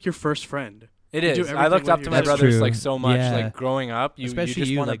sibling is like your first friend. it You do is. I everything looked with up your to my That's brothers true. like so much. Yeah. Like growing up, you Especially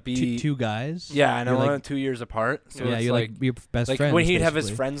just you, want to like be. two guys. Yeah, and You're I'm like, only 2 years apart. So yeah, it's you're like, like your best like friends. when he'd have his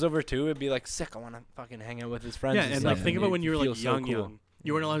basically. friends over too, it'd be like sick. I want to fucking hang out with his friends. Yeah, and stuff. like think about it when you were like feels so young, cool. young.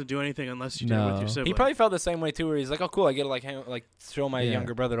 You weren't allowed to do anything unless you did it with No. your sibling. He probably felt the same way too, where he's like, "Oh, cool, I get to like hang, like show my Yeah.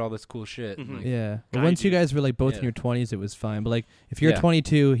 younger brother all this cool shit." Mhm. Like, Yeah. But Guide once you you. guys were like both in Yeah. your 20s, it was fine. But like if you're Yeah.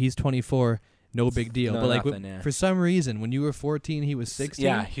 22, he's 24, no big deal. No, but like nothing, yeah. for some reason, when you were 14, he was 16.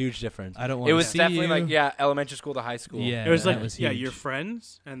 Yeah, huge difference. I don't want It to was see definitely you. like elementary school to high school. Yeah. It was that like was yeah, huge. you're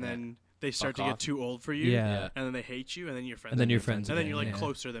friends, and Yeah. then they start Fuck to off. get too old for you. Yeah. And then they hate you, and then you're friends. And then again. you're friends And then again, you're like yeah.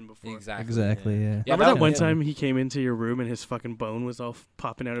 closer than before. Exactly. Exactly, yeah. Remember that one was- time he came into your room and his fucking bone was all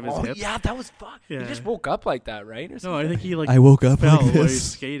popping out of his Oh hip? yeah, that was fuck. Yeah. He just woke up like that, right? Or No, something? I think he like I woke up fell like while he was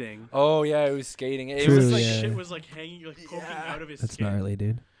this. skating. Oh yeah, he was skating. It True, was Like like yeah. shit was like hanging, like poking Yeah. out of his That's skin. gnarly,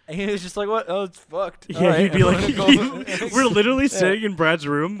 dude. and he was just like, "What? Oh, it's fucked." Yeah, All right, he'd be I'm like, gonna go- we're literally Yeah. sitting in Brad's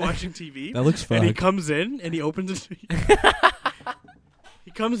room watching TV, That looks and he fun. comes in and he opens it.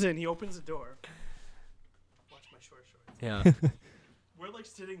 He comes in, he opens the door. Watch my short shorts. Yeah. We're like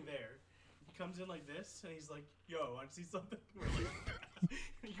sitting there. He comes in like this, and he's like, "Yo, want to see something?" We're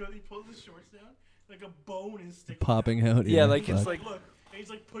like, he pulls his shorts down, like a bone is sticking Popping out. Yeah, like it's fuck. like, Look, and he's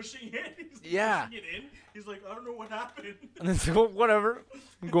like pushing it. He's like Yeah. pushing it in. He's like, I don't know what happened. and then so whatever.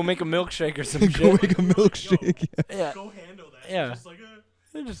 Go make a milkshake or some Go shit. make a milkshake. Yeah. Go handle that. Yeah. Just like,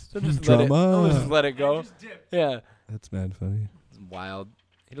 Just let it. Drama. I'll just let it go. and just dip. Yeah. That's mad funny. It's wild.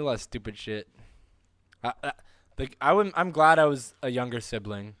 He did a lot of stupid shit. I'm glad I was a younger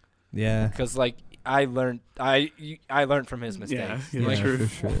sibling Yeah. because like I learned from his mistakes. Yeah, Like, true.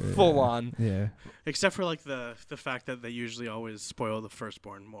 for sure. full on. Yeah. Except for like the fact that they usually always spoil the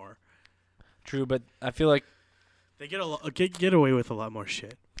firstborn more. True, but I feel like They get away with a lot more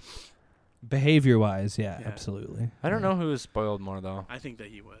shit. Behavior wise, yeah, Yeah. absolutely. I don't know who was spoiled more though. I think that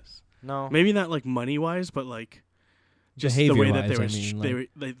he was. No. Maybe not like money wise, but like just the way that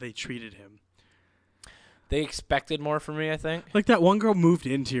Behavior-wise, they treated him. They expected more from me, I think. Like that one girl moved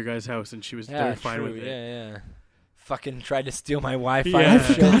into your guys' house and she was Yeah, very fine true. with it. Yeah. Fucking tried to steal my Wi-Fi. Yeah. I and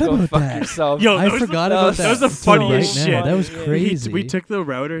shit. forgot Go about fuck that. yourself. Yo, I that was the- forgot that about was- that. that was the So funniest right shit. now, that was Yeah. crazy. We took the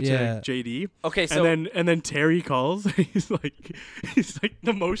router to Yeah. JD, Okay, so and then Terry calls. he's like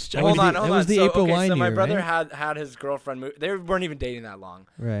the most. That hold was on, the- hold that on. was the so, April okay, Wine so my year, brother right? had his girlfriend move. They weren't even dating that long,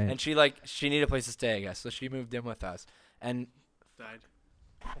 right. and she needed a place to stay, I guess. So she moved in with us. And Died.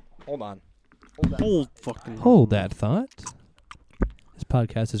 hold on. Hold fucking. Hold that thought. This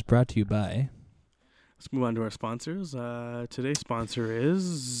podcast is brought to you by. Let's move on to our sponsors. Today's sponsor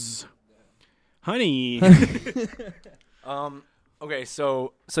is Honey. Okay,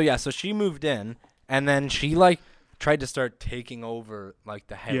 so she moved in, and then she like tried to start taking over like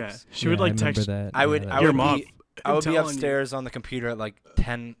the house. Yeah, she would Yeah, like I remember text. that. I would Yeah, I Your would mom. be I would be telling you. upstairs on the computer at like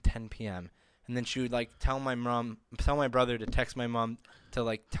 10 p.m. and then she would like tell my brother to text my mom to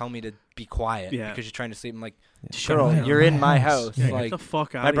like tell me to be quiet Yeah. because she's trying to sleep. I'm like, Shut girl, up. you're in my house. Yeah, Like, get the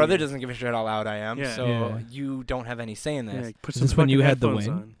fuck out. my brother doesn't give a shit how loud I am, Yeah. so Yeah. you don't have any say in Yeah, this. put Is some this when you fucking had the headphones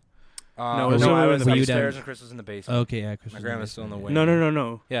wing? on. No, No, it was I when was were you upstairs down- and Chris was in the basement. Okay, yeah. Chris My was grandma's still in the basement. wing.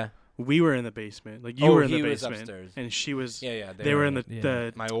 No. Yeah. We were in the basement. Like you Oh, were in he the was basement, upstairs. and she was. Yeah. They were in the, Yeah.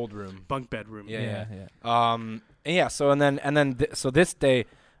 the my old room. bunk bedroom. Yeah. Yeah. And yeah. So so this day,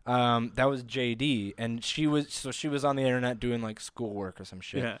 that was JD, and she was on the internet doing like schoolwork or some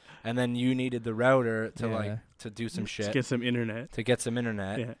shit. Yeah. And then you needed the router to Yeah. like to do some Let's shit get some internet. to get some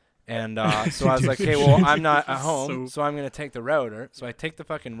internet. Yeah. And so I was like, hey, well, I'm not at So- home, so I'm gonna take the router. So I take the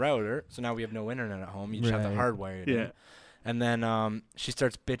fucking router. So now we have no internet at home. You just have to Right. hardwire it. Yeah. in. And then she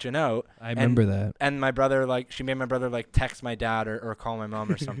starts bitching out. I remember that. And my brother, she made my brother, text my dad or call my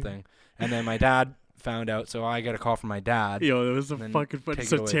mom or something. And then my dad found out, so I got a call from my dad. Yo, it was a And then fucking fun. take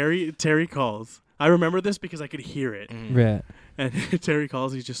So it away. Terry calls. I remember this because I could hear it. Mhm. Right. And Terry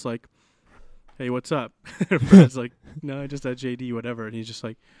calls. He's just like, "Hey, what's up?" And Brad's like, "No, I just at JD, whatever." And he's just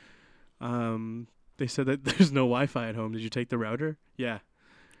like, "They said that there's no Wi-Fi at home. Did you take the router?" "Yeah."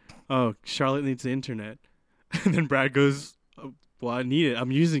 "Oh, Charlotte needs the internet." And then Brad goes, "Well, I need it.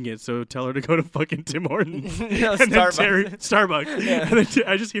 I'm using it. So tell her to go to fucking Tim Hortons." No, And then Starbucks. Starbucks. Yeah. And then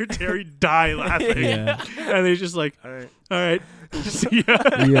I just hear Terry die laughing. Yeah. And he's just like, All right. "All right, see ya."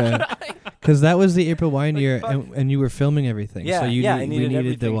 Yeah. Because that was the April Wine Like, year, fuck. and you were filming everything. Yeah, so you yeah, need- I we needed needed the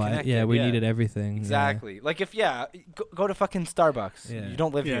everything wine. connected, Yeah, we yeah. needed everything. Exactly. Like if go to fucking Starbucks. Yeah. You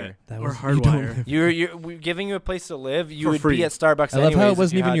don't live Yeah. here. That Or was, hardwire. We're giving you a place to live. You For would free. be at Starbucks. I love how anyways it if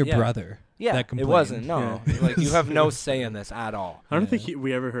wasn't you even had- your yeah. brother. Yeah, that it complained. wasn't. No, Yeah. like you have no say in this at all. I don't Yeah. think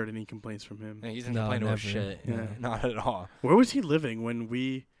we ever heard any complaints from him. Yeah, he doesn't No, complain about never. shit. Yeah. Not at all. Where was he living when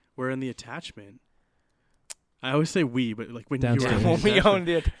we were in the attachment? I always say we, but like when Downstairs. you were in When the we attachment. owned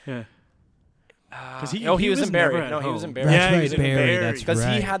it. Yeah. Because he was in never Barrie. at No, he was in home. Barrie. That's Yeah, he right, was in Barry. Barrie. That's Because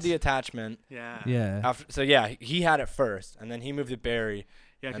right. he had the attachment. Yeah. Yeah. So yeah, he had it first, and then he moved to Barrie.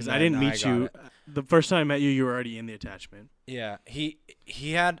 Yeah, because And I didn't then I meet got you. it. The first time I met you were already in the attachment. Yeah, he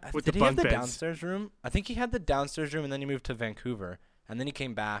had. With Did the he have bunk the beds. downstairs room? I think he had the downstairs room, and then he moved to Vancouver, and then he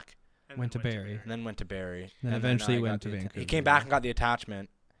came back, And Went then to Barrie. and then went to Barrie. Then and eventually I went got to the Vancouver. He came back and got the attachment.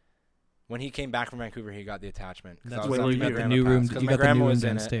 When he came back from Vancouver, he got the attachment. 'cause That's I was when at you my got the grandma new room. passed, 'cause You my got the new grandma room was in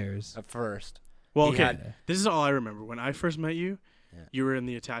it downstairs. at first. Well, He okay. had- This is all I remember. When I first met you, Yeah. you were in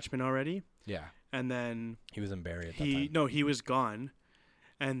the attachment already, Yeah, and then he was in Barrie at that time. he was gone,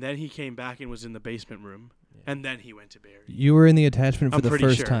 and then he came back and was in the basement room, and then he went to Barrie. You were in the attachment for I'm the pretty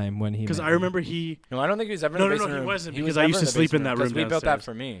first sure. time when he. Because met I you. remember he. No, I don't think he was ever No, in the no, no, basement he room. wasn't, was because I never used in to the sleep in basement that 'cause room we built that downstairs.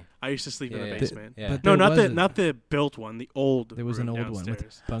 for me. I used to sleep in Yeah, the yeah. basement. Yeah. But No, there not the built one, the old. There was an room old one with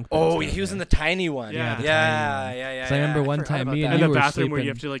downstairs. bunk beds. Oh, down he was in there. the tiny one. Yeah, the yeah, tiny yeah, yeah. So I remember yeah. one forgot time about me and that. And you the were bathroom where you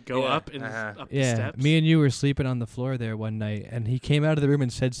sleeping- have to like go Yeah, up and up the Yeah, steps. me and you were sleeping on the floor there one night, and he came out of the room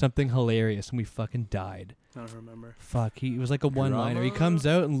and said something hilarious, and we fucking died. I don't remember. Fuck, he was like a one-liner. He Drama? comes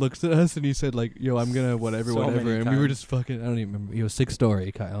out and looks at us, and he said like, "Yo, I'm gonna whatever, So whatever," many and we were times. just fucking. I don't even remember. He was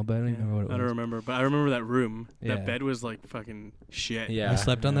 6-story, Kyle, but I don't even remember what it I don't was. remember, but I remember that room. Yeah. That bed was like fucking shit. Yeah. I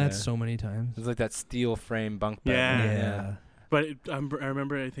slept on yeah. that so many times. It was like that steel frame bunk bed. Yeah. But I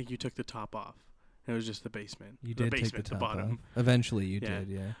remember. I think you took the top off. It was just the basement. You the did basement, take the top bottom. off. Eventually, you Yeah. did,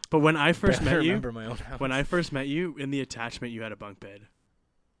 yeah. But when I first I met you, remember my own house. when I first met you in the attachment, you had a bunk bed.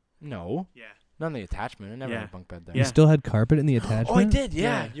 No. Yeah. Not in the attachment. I never Yeah. had a bunk bed there. You Yeah. still had carpet in the attachment? Oh, I did.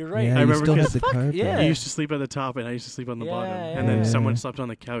 Yeah, Yeah. you're right. Yeah, I you remember still had because the carpet. yeah. You used to sleep at the top, and I used to sleep on the bottom. Yeah, And then yeah. someone slept on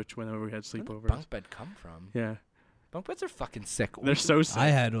the couch whenever we had Where did sleepovers. bunk bed come from? Yeah, Bunk beds are fucking sick. they're so sick. I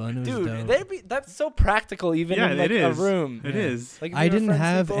had one. It was Dude, dope. that's so practical even Yeah, in like it a is. room. It Yeah. is. Like if I you have a didn't friend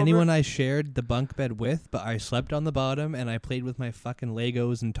have sleepover- anyone I shared the bunk bed with, but I slept on the bottom and I played with my fucking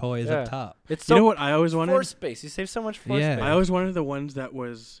Legos and toys Yeah. up top. It's You so know what I always floor wanted? space. You save so much floor Yeah. space. I always wanted the ones that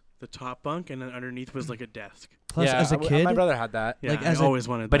was the top bunk, and then underneath was like a desk. Plus, yeah, as a kid, my brother had that. Yeah, Like, I as a- always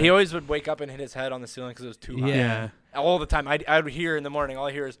wanted But that. he always would wake up and hit his head on the ceiling because it was too high. Yeah. All the time. I would hear in the morning. All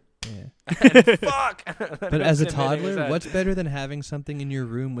I hear is yeah. fuck. But as a toddler, what's better than having something in your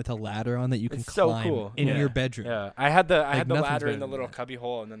room with a ladder on that you can It's so climb cool. in Yeah. your bedroom? Yeah, I had the Like, nothing's ladder in better the than little that. cubby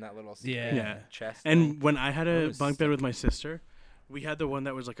hole and then that little Yeah. Yeah. chest. And when I had That a was bunk bed sick. with my sister, we had the one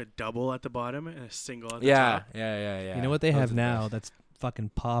that was like a double at the bottom and a single at the yeah, top. yeah. You know what they Those have are the now best. that's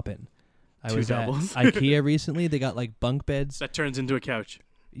fucking popping? I Two was doubles. at IKEA recently. They got like bunk beds. That turns into a couch.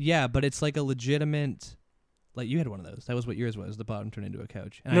 Yeah, but it's like a legitimate. Like you had one of those. That was what yours was. The bottom turned into a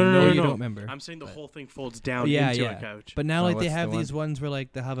couch. And No, I no, know no, you no. don't remember. I'm saying the But- whole thing folds down Yeah, into yeah. a couch. But now, Oh, like they what's have the these ones where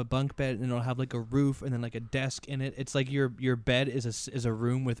like they have a bunk bed and it'll have like a roof and then like a desk in it. It's like your bed is a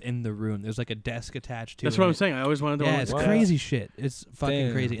room within the room. There's like a desk attached to it. That's what I'm saying. I always wanted the one Yeah, with it's the Wow. couch. crazy shit. It's fucking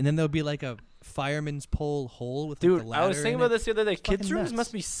Damn. crazy. And then there'll be like a fireman's pole hole with Dude, like the ladder I was thinking in about it. this the other day. Kids' fucking rooms nuts.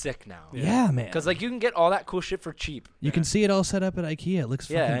 must be sick now. Yeah, man. Because like you can get all that cool shit for cheap. you can see it all set up at IKEA. It looks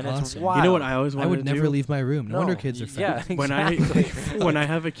Yeah, fucking and it's awesome. wild. You know what I always I wanted would to never do? leave my room. No wonder kids are fat. Yeah, When exactly. when I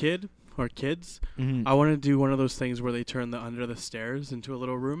have a kid or kids, Mhm. I want to do one of those things where they turn the under the stairs into a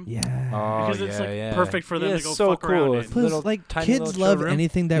little room. Yeah. Oh, Because it's, yeah, like, yeah. perfect for them Yeah, to it's go so fuck around cool. in. It's Plus, little, like tiny kids little love showroom.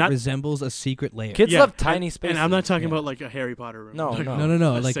 anything that Not- resembles a secret layer. Kids Yeah, love tiny and spaces. I'm not talking Yeah. about like a Harry Potter room. No, Like, no.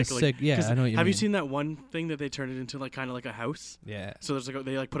 No, a like a sick, sick. Yeah, 'cause I know what you have mean. you seen that one thing that they turned it into like kind of like a house? Yeah. So there's like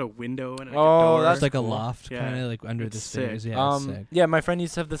they like put a window and like Oh, a door. that's It's like a cool. loft, Yeah. kind of like under the It's stairs. sick. Yeah, it's sick. Yeah, my friend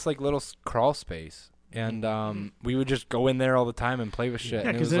used to have this like little crawl space, and we would just go in there all the time and play with shit. yeah, and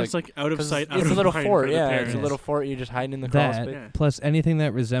it because was then like, it's like out of 'cause sight, out it's a of little mind fort. for the Yeah, it's a parents. little fort. You just hide in the crawl That space. Yeah. plus anything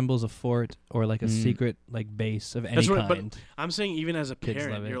that resembles a fort or like a Mm. secret like base of any That's what- but kind. I'm saying even as a Kids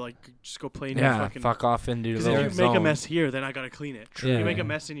parent, love it. you're like just go play in your Yeah, fucking. fuck off into your Because little if you make a zone. mess here, then I gotta clean it. Yeah. You make a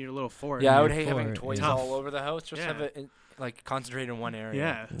mess in your little fort. Yeah, I in would your hate having fort, toys yeah. Tough. all over the house. Just have Yeah. it like concentrated in one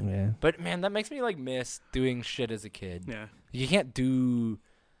area. Yeah. Yeah. But man, that makes me like miss doing shit as a kid. Yeah. You can't do.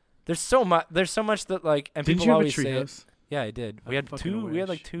 There's so much. There's so much that like. And Didn't people you have a always say it. treehouse? Yeah, I did. We I had fucking two. We had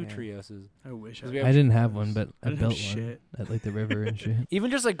like wish. two Yeah. treehouses. I wish. 'Cause I we had have I didn't have treehouse. one, but I didn't built have one shit. at like the river and shit.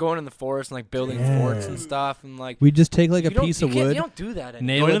 Even just like going in the forest and like building Yeah. forts and stuff and like. We just take like you a don't- piece you of can't- wood, You don't do that anymore.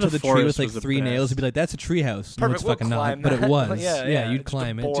 nail Going it to to the the tree with forest like was the 3 nails, best. and be like, "That's a tree house." No, Perfect, it's we'll fucking climb not, but that. it was. Yeah, Yeah, yeah, you'd just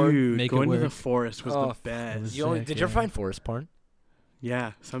climb it. board. Dude, make it going to the work. forest was Oh, the It best. was You only, sick, did you ever yeah. find forest porn?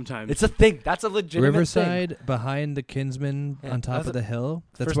 Yeah, sometimes. It's a thing. That's a legitimate thing. Riverside behind the Kinsman Yeah, on top that's of the hill.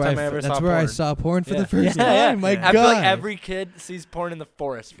 That's first where time I ever that's saw where I porn. saw porn for Yeah. the first Yeah, time. yeah. My I God. feel like every kid sees porn in the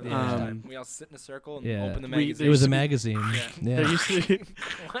forest for the Yeah. first time. We all sit in a circle and Yeah. open the We- magazine. It was used a to be- magazine. Yeah. Yeah. There used to be,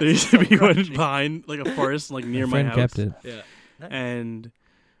 What? there used to be So one crunchy. behind like a forest like near My my friend house. kept it. Yeah. And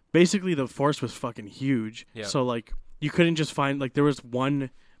basically the forest was fucking huge. Yeah. So like you couldn't just find like there was one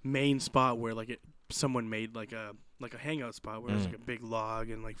main spot where like someone made like a hangout spot where it was like a big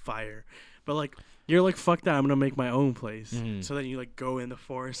log and like fire. But like you're like fuck that, I'm gonna make my own place. Mhm. So then you like go in the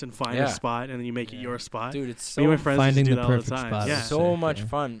forest and find Yeah. a spot and then you make it Yeah. your spot. Dude, it's Me and my so friends Finding used to do the that all the perfect time. spot Yeah. is so sick, much yeah.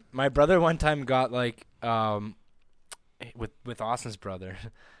 fun. My brother one time got like with Austin's brother.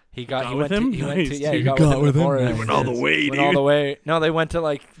 He Got went with to him? he went to Nice, yeah, he dude. got, Got with him. with him? in the Nice. forest. Went all the way, Went all dude. the way. No, they went to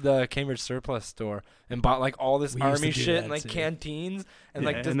like the Cambridge surplus store and bought like all this We used to army do shit that and like too. canteens and Yeah,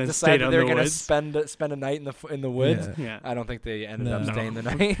 like and then decided stayed out they were in the gonna woods. spend a night in the woods. Yeah. Yeah. I don't think they ended No. up No. staying the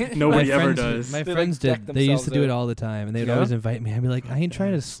night. Nobody My ever friends- does. My They, like, friends deck did. They used to themselves do it out. all the time, and they'd Yeah? always invite me. I'd be like, I ain't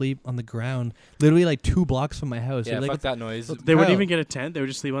trying to sleep on the ground, literally like 2 blocks from my house. Yeah, They'd be fuck like, that noise. They wouldn't Kyle. even get a tent. They would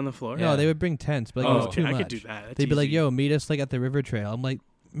just sleep on the floor. no, Yeah. they would bring tents, but like, it Oh, was too I much. could do that. That's They'd be like, easy. "Yo, meet us like at the river trail." I'm like,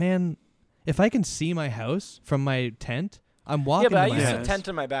 man, if I can see my house from my tent, I'm walking Yeah, but I to my used house. to tent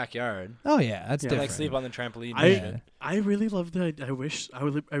in my backyard Oh yeah, that's Yeah. and different. like sleep on the trampoline. I- and shit. I really love the.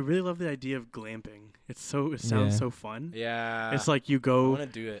 I really love the idea of glamping. It sounds Yeah. so fun. Yeah, It's like I want to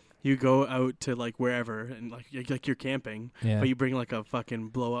do it. you go out to like wherever and like you're camping, yeah. but you bring like a fucking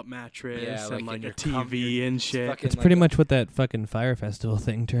blow up mattress Yeah, like and in like a your TV and shit. fucking, It's like, pretty much what that fucking fire festival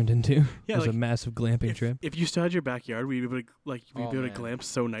thing turned into. Yeah, it was a like, massive glamping trip. If you still had your backyard, we'd be able to Oh, be able to man. glamp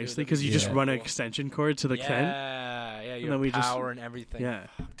so nicely that'd be because you just so run an cool. extension cord to the tent. yeah, And your then we just- power and everything. Yeah,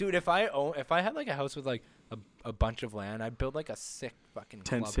 Dude, if I had like a house with like a bunch of land, I'd build like a sick fucking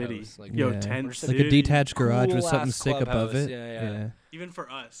Tent city. clubhouse. Like, Yo, Yeah. tent Or just Like city. a detached garage with Cool something ass sick above clubhouse. it. Yeah. Even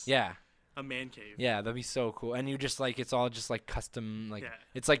for us. Yeah. A man cave. Yeah, that'd be so cool. And you just like it's all just like custom like Yeah.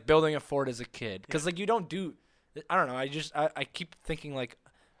 it's like building a fort as a kid cuz Yeah. like you don't do I don't know, I keep thinking like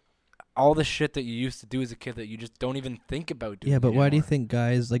all the shit that you used to do as a kid that you just don't even think about doing. Yeah, but why do you anymore. think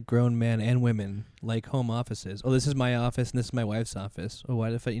guys, like grown men and women, like home offices? Oh, this is my office and this is my wife's office. Oh, why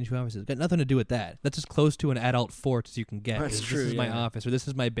do I fit in two offices? Got nothing to do with that. That's as close to an adult fort as you can get. That's This true, is my yeah. office, or this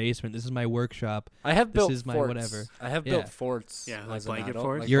is my basement. This is my workshop. I have this built is my forts. whatever. I have Yeah. built forts. Yeah, like as an blanket adult,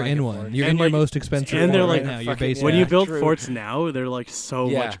 forts? like You're blanket in one. forts. You're And in your like- most expensive and they're fort like right now. Your fucking- basement. When Yeah, you build true. forts now, they're like so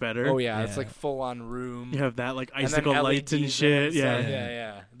Yeah. much better. Oh yeah, it's Yeah. like full on room. You have that like And then icicle lights and LEDs shit. stuff. Yeah. Yeah.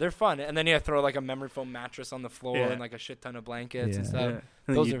 yeah. They're fun. And then you throw like a memory foam mattress on the floor Yeah. and like a shit ton of blankets and Yeah. stuff. Yeah.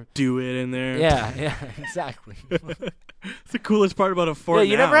 And Those then you are- do it in there. Yeah, exactly. It's the coolest part about a fort.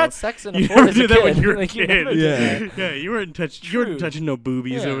 Yeah, you never now. had sex in a You fort never as a did that kid. when you were a Like, you kid. never did Yeah. that. Yeah, you weren't True. touching no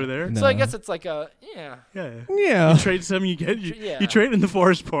boobies Yeah. over there. No. So I guess it's like a yeah. Yeah. Yeah. You trade some, you get Yeah. you trade in the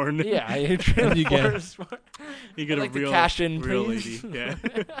forest porn. Yeah, you trade You get- forest. You get I'd a like to real cash in, real please. lady. Yeah.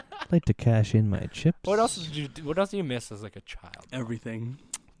 I'd like to cash in my chips. What else did you do? What else do you miss as like a child? Everything.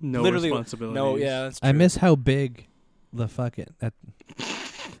 No Literally, responsibilities. No, yeah, that's true. I miss how big the fucking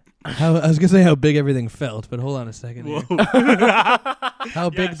how I was gonna say how big everything felt, but hold on a second. Whoa. Here. How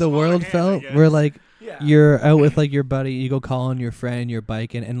big the smaller world hand, I felt. guess. Where like Yeah. you're out with like your buddy, you go call on your friend, you're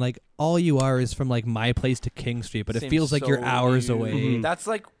biking, and like all you are is from like my place to King Street, but it Seems feels like you're so hours huge. away. Mhm. That's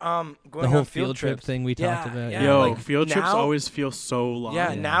like going The whole on field trip trips. thing we talked Yeah, about. yeah. Yo, like, field trips now- always feel so long.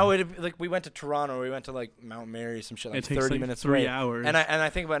 Yeah, Yeah. now it like we went to Toronto, or we went to like Mount Mary, some shit like It takes 30 like minutes 3 away. hours. And I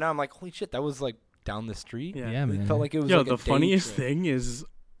think about it now, I'm like, holy shit, that was like down the street. Yeah. Yeah, It man. felt like it was Yo, like a the day funniest trip. thing is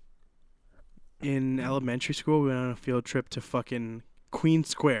in elementary school we went on a field trip to fucking Queen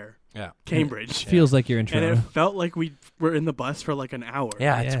Square, Yeah. Cambridge. Feels like you're in And it Toronto. felt like we were in the bus for like an hour.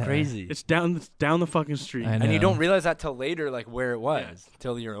 Yeah, it's Yeah. crazy. It's down the fucking street. I and you know. don't realize that till later, like where it was,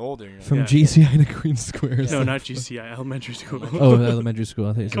 till you're older. You're like, From Yeah. GCI to Queen Square. No, not GCI, elementary school. Oh, elementary school.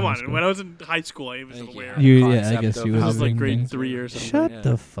 I thought you said Come high on, school. when I was in high school, I was Thank aware. You- yeah, I concept guess of you I would was have like been grade things. 3 or something. Shut Yeah.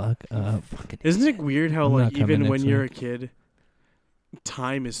 the fuck up. Isn't it weird how I'm like not coming even when next you're week. a kid,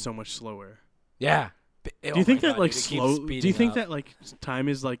 time is so much slower? Yeah. Do you think that like slow? Do you think that like time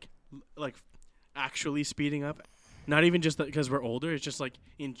is like actually speeding up? Not even just because we're older. It's just like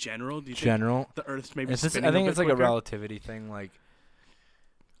in general. Do you think general? the Earth's maybe It's just, spinning I think a it's bit like a quicker? relativity thing. Like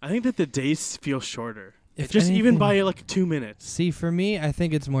I think that the days feel shorter. If Just even anything- by like 2 minutes. See, for me, I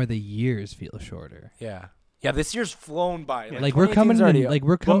think it's more the years feel shorter. yeah. This year's flown by. Yeah. Like we're 2018's coming already in, like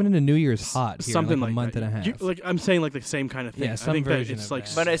we're coming into New Year's s- hot here, something like a like month that. and a half. You- like I'm saying, like the same kind of thing. Yeah, I some think that version it's of like,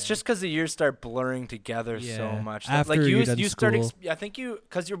 that. But it's just because the years start blurring together so Yeah. much. After like you're done you start. school. I think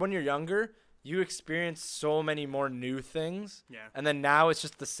because when you're younger, you experience so many more new things, yeah. and then now it's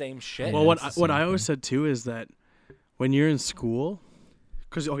just the same shit. Yeah, Well, what it's the what same I always thing. said too is that when you're in school,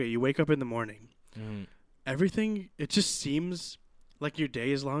 because okay, you wake up in the morning, Mhm. everything it just seems like your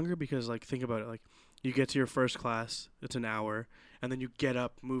day is longer because like think about it, like you get to your first class, it's an hour, and then you get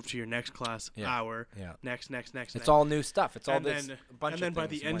up, move to your next class, Yeah. hour, Yeah. next. It's all new stuff. It's all And this then- a bunch And then of by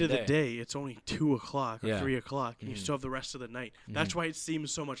things the in end one of the day, it's only 2:00 or Yeah. 3:00, and you Mhm. still have the rest of the night. Mhm. That's why it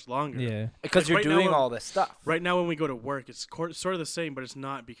seems so much longer. Yeah. because like you're right now doing when- all this stuff. Right now, when we go to work, it's sort of the same, but it's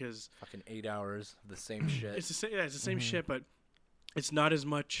not because Fucking 8 hours of the same shit. it's the same. Yeah, it's the same Mhm. shit, but it's not as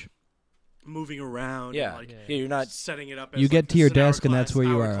much moving around. Yeah. and, like, Yeah, you're not. setting it up. You as, get like, to your this is an hour desk and that's class, where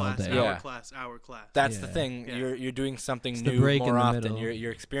you hour are all class, day. Hour Yeah. class, hour class. That's the Yeah. thing. Yeah. You're doing something It's the new break in more the often. middle.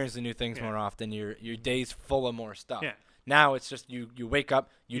 You're experiencing new things Yeah. more often. Your day's full of more stuff. Yeah. Now it's just you wake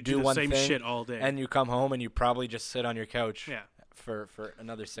up, you do the one same thing, shit all day. and you come home and you probably just sit on your couch yeah, for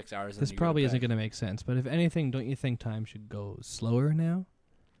another 6 hours. and This you go to probably isn't bed. going to make sense, but if anything, don't you think time should go slower now?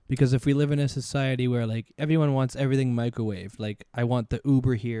 Because if we live in a society where like everyone wants everything microwaved, like I want the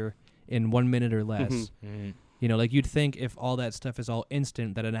Uber here in 1 minute or less. Mhm. Mhm. You know, like you'd think if all that stuff is all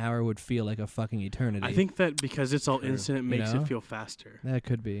instant, that an hour would feel like a fucking eternity. I think that because it's all True. instant, it You makes know? it feel faster. that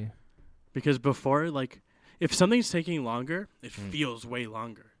could be. Because before, like, if something's taking longer, it Mm. feels way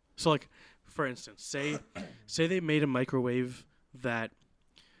longer. So, like, for instance, say they made a microwave that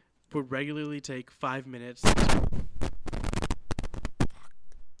would regularly take 5 minutes.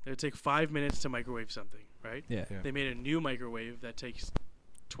 It would take 5 minutes to microwave something, right? Yeah. Yeah. They made a new microwave that takes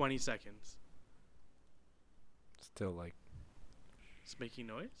 20 seconds. Still like It's making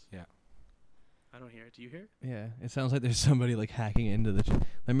noise? Yeah. I don't hear it. Do you hear it? Yeah, it sounds like there's somebody like hacking into the.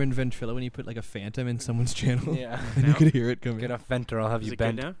 Remember in Ventrilo when you put like a phantom in someone's channel, yeah. and you Now? could hear it coming. Get a venter. I'll have Is you it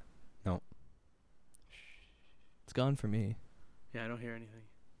bent. good now? It's gone for me. Yeah, I don't hear anything.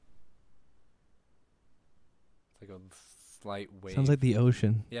 It's like a slight wave. Sounds like the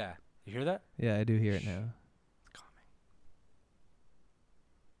ocean. Yeah. You hear that? Yeah, I do hear it now. It's calming.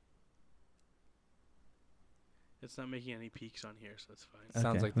 It's not making any peaks on here, so it's fine.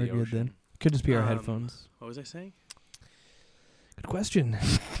 Sounds Okay, like we're the good ocean. then. Could just be our Um, headphones. What was I saying? Good question.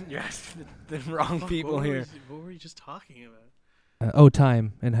 You're asking the wrong Fuck, people what here. What were you just talking about?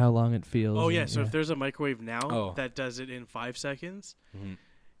 Time and how long it feels. Oh, yeah. and- So if there's a microwave now Oh. that does it in 5 seconds, Mhm.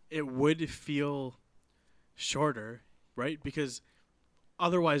 it would feel shorter, right? Because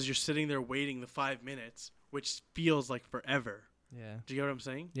otherwise you're sitting there waiting the 5 minutes, which feels like forever. yeah, Do you get what I'm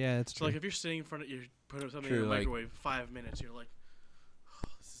saying? yeah, it's So true. like if you're sitting in front of you put something True, in the like- microwave 5 minutes, you're like, oh,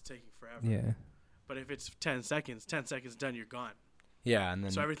 this is taking forever. yeah, But if it's 10 seconds done, you're gone. Yeah, and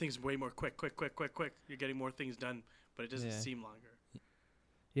then So everything's way more quick. You're getting more things done, but it doesn't Yeah. seem longer.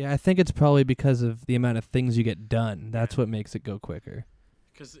 yeah. I think it's probably because of the amount of things you get done. That's Yeah. what makes it go quicker.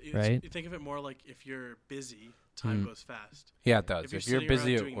 Because Right. you think of it more like if you're busy, time Mhm. goes fast. yeah, it does. If you're If you're sitting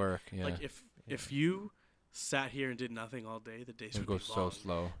busy around at doing, work, yeah, Like if you sat here and did nothing all day, the days it would goes be so long.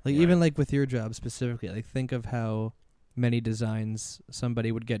 slow. Like Yeah. even like with your job specifically, like think of how many designs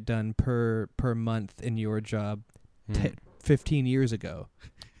somebody would get done per month in your job Mhm. 15 years ago,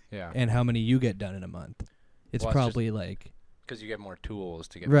 Yeah, and how many you get done in a month. It's Well, it's probably like because you get more tools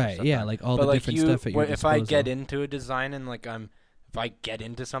to get more right, stuff yeah, done. like all But the like different you, stuff at your if I get disposal. into a design and like if I get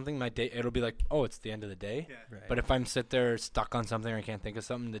into something, my day it'll be like, oh, it's the end of the day. Yeah. Right. But if I'm sit there stuck on something or I can't think of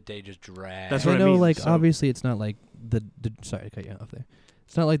something, the day just drags. That's I what I know, mean, like so- obviously, it's not like the sorry to cut you off there.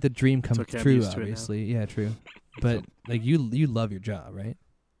 It's not like the dream comes okay, I'm true. used to it now. Obviously, yeah, true. But like you love your job, right?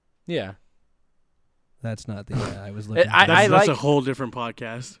 Yeah, That's not the I was looking. I- for. That's like- a whole different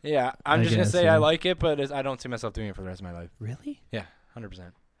podcast. yeah. I'm I just gonna guess, say yeah. I like it, but I don't see myself doing it for the rest of my life. Really?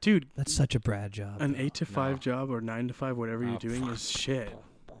 100%. Dude, That's such a Brad job. an though. 8 to 5 No. job or 9 to 5, whatever Oh, you're doing, fuck. is shit.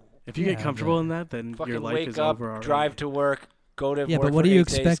 If you Yeah, get comfortable but- in that, then Fucking your life wake is up, over already. drive to work, go to Yeah, work but what for do you 8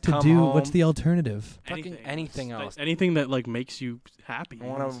 days, expect to come do? home. What's the alternative? Fucking anything Like, else. anything that like makes you happy. I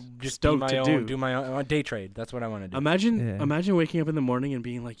want is to just do stoked my to own, do my own. I want day trade. That's what I want to do. Imagine Yeah. imagine waking up in the morning and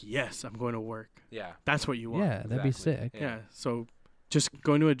being like, "Yes, I'm going to work." Yeah. That's what you want. Yeah, that'd be Exactly. sick. Yeah. So just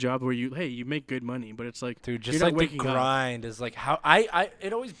going to a job where you make good money, but it's like Dude, You're just not like the waking up. grind is like how I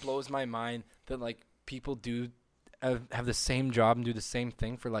it always blows my mind that like people do have the same job and do the same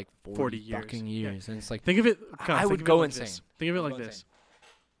thing for like 40 years. fucking Yeah. years. And it's like think of it. I God, think would of it go like insane. this. Think of it I'd like go this.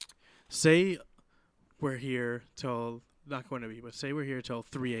 Say we're here till not going to be, but say we're here till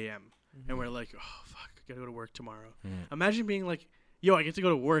 3 a.m. and we're like, oh fuck, I gotta go to work tomorrow. Imagine being like, yo, I get to go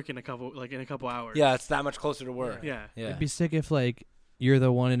to work in a couple hours. yeah, it's that much closer to work. Yeah. Yeah. It'd be sick if like you're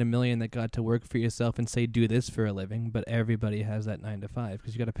the one in a million that got to work for yourself and say do this for a living, but everybody has that 9 to 5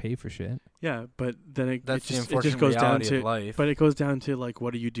 because you got to pay for shit. Yeah, but then That's the it unfortunate just goes down reality to of life. but it goes down to like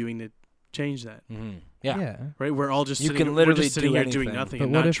what are you doing to change that? Yeah. Right? We're all just You sitting, can we're literally just sitting do here doing anything. nothing But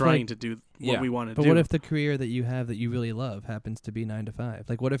and what not if, trying like- to do Yeah. what we want to But do. what if the career that you have that you really love happens to be 9 to 5?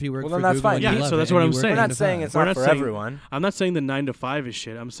 Like what if you work Well, for then that's Google fine. and Yeah, you so love that's it what and I'm you work saying. We're 9 not to saying 5? it's We're not not for saying- everyone. I'm not saying the 9 to 5 is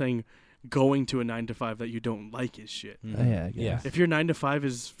shit. I'm saying going to a 9 to 5 that you don't like is shit. Yeah, I Yeah. guess. If your 9 to 5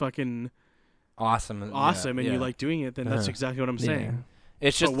 is fucking Awesome. awesome and yeah. you like doing it, then that's Uh-huh. exactly what I'm saying.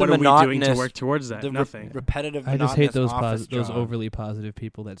 It's just But what the are we monotonous, doing to work towards that? the Nothing. repetitive. I just hate those monotonous office those job. overly positive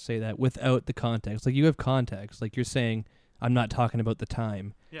people that say that without the context. Like you have context. Like you're saying, I'm not talking about the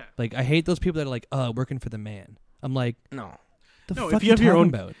time. Yeah. Like I hate those people that are like, working for the man. I'm like, No. the No, fuck if you have your talking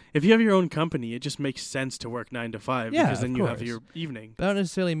own- about? If you have your own company, it just makes sense to work 9 to 5 Yeah, because then of you have course. your evening. But I don't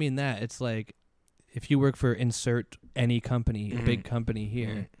necessarily mean that. It's like if you work for insert any company, Mhm. big company here,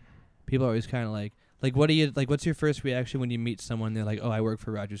 Mhm. people are always kind of like what do you like? What's your first reaction when you meet someone? They're like, oh, I work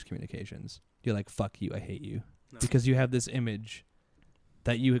for Rogers Communications. You're like, fuck you, I hate you, No. because you have this image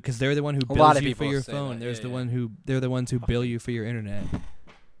that you because they're the one who A lot bills of you for people your say phone. that, There's yeah, the yeah. one who they're the ones who bill you for your internet.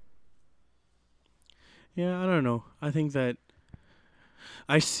 Yeah, I don't know. I think that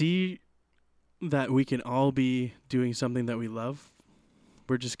I see that we can all be doing something that we love.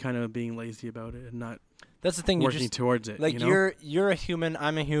 We're just kind of being lazy about it and not That's the thing. You working just towards it. like you know? you're a human.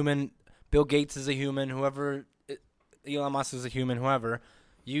 I'm a human. Bill Gates is a human. Whoever, Elon Musk is a human. Whoever,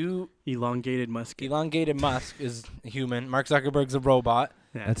 elongated musket. elongated Musk is a human. Mark Zuckerberg's a robot.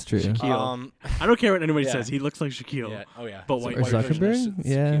 Yeah. That's true. Shaquille. I don't care what anybody yeah. says. He looks like Shaquille. Yeah. Oh yeah. But It's a white Or white version of Zuckerberg? Shaquille.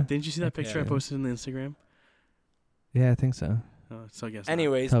 Yeah. Didn't you see that picture I Yeah. posted on the Instagram? Yeah, I think so. Oh, so I guess not.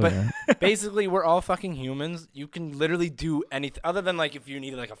 Anyways, Oh, but yeah. basically, we're all fucking humans. You can literally do anything other than like if you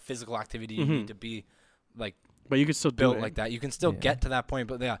needed like a physical activity, you Mhm. need to be like But you could still do built it. like that. You can still Yeah. get to that point,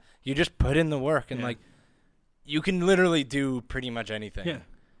 but yeah, you just put in the work and Yeah. like you can literally do pretty much anything. Yeah.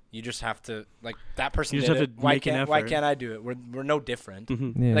 You just have to like that person. You just did have to it. Why make an can't Why effort. can't I do it? We're no different.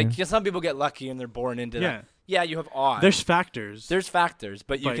 Mhm. Yeah. Like 'cause some people get lucky and they're born into Yeah. that. Yeah, you have odds. There's factors. There's factors,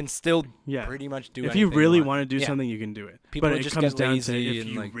 but you But- can still yeah. pretty much do If anything you really want. want to do Yeah. something, you can do it. People but it just comes get down to lazy if and,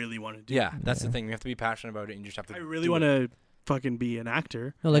 you like- really want to do Yeah, it. that's Yeah. the thing. You have to be passionate about it, and you just have to. I really do want it. to fucking be an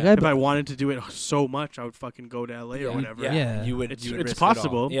actor. No, like Yeah. If I wanted to do it so much, I would fucking go to LA or Yeah. whatever. Yeah, Yeah. you would. It's- you would it's risk it all.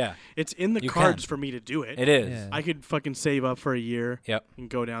 possible. Yeah, It's in the You cards can. for me to do it. it is. Yeah. I could fucking save up for a year Yep. and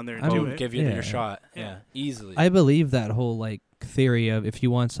go down there and I'm- do Go it. give you Yeah. your shot. Yeah. Yeah, easily. I believe that whole like theory of if you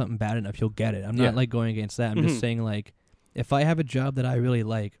want something bad enough, you'll get it. I'm Yeah. not like going against that. I'm Mhm. just saying like if I have a job that I really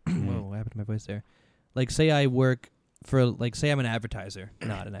like, whoa, what happened to my voice there? Like say I work for like say I'm an advertiser,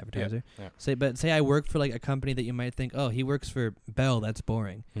 not an advertiser. yeah. Say I work for like a company that you might think, oh, he works for Bell, that's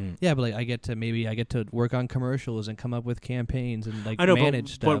boring. Mm. Yeah, but like I get to work on commercials and come up with campaigns and like I know, manage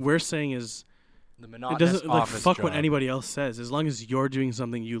but stuff. what we're saying is The it monotonous doesn't like office fuck job. what anybody else says. As long as you're doing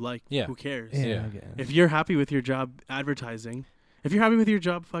something you like, Yeah. who cares? yeah, Yeah. I get it. If you're happy with your job advertising, if you're happy with your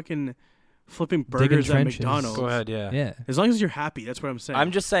job fucking flipping burgers at trenches. McDonald's, Go ahead. Yeah. yeah. as long as you're happy, that's what I'm saying.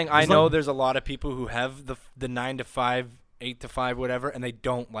 I'm just saying. I As know long- there's a lot of people who have the 9 to 5, 8 to 5, whatever, and they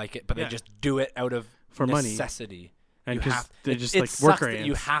don't like it, but Yeah. they just do it out of for money, necessity. and You because have- they're it- just it like sucks worker that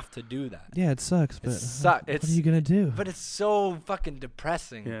you ants. have to do that. Yeah, it sucks, but suck- what it's- are you gonna do? But it's so fucking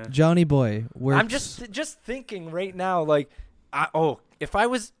depressing. Yeah. Johnny Boy works. I'm just thinking right now, like, if I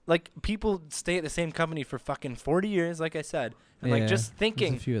was like, people stay at the same company for fucking 40 years, like I said, and like Yeah, just there's a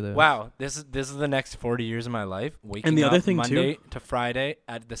thinking, few of those. wow, this is the next 40 years of my life. Waking the up other thing, Monday too- to Friday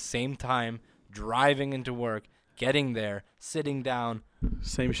at the same time, driving into work, getting there, sitting down,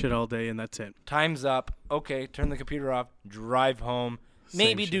 Same shit all day, and that's it. time's up. Okay, turn the computer off, drive home, Same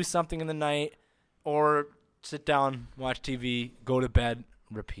maybe shit. do something in the night, or sit down, watch TV, go to bed,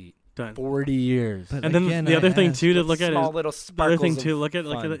 repeat. Done. 40 years. But And then again, the I other thing asked- too to With look at small is little the other thing sparkles to of look at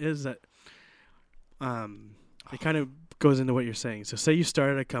fun. is that it kind of goes into what you're saying. So say you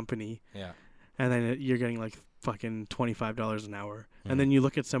start at a company Yeah. and then you're getting like fucking $25 an hour, Mhm. and then you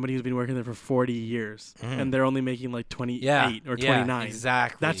look at somebody who's been working there for 40 years Mhm. and they're only making like 28 Yeah. or yeah, 29.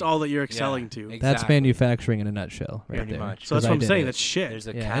 Exactly. That's all that you're excelling to. Exactly. That's manufacturing in a nutshell, right Pretty there. much. So that's 'Cause what I I'm did saying. it. That's shit. There's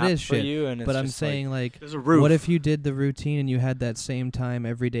a Yeah, cap it is for shit, you, and it's But I'm just saying like There's a roof. what if you did the routine and you had that same time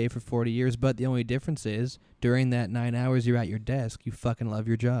every day for 40 years, but the only difference is during that 9 hours you're at your desk, you fucking love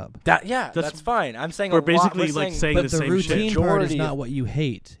your job. that. Yeah, That's- that's fine. I'm saying we're a lot, basically we're like saying But the the same routine shit. part is Majority not of- what you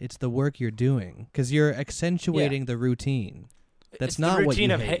hate. It's the work you're doing because you're accentuating the routine. That's it's not the what routine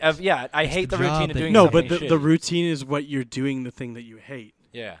you of, hate. I It's hate the the routine job of that doing you No, something but the shitty. routine is what you're doing the thing that you hate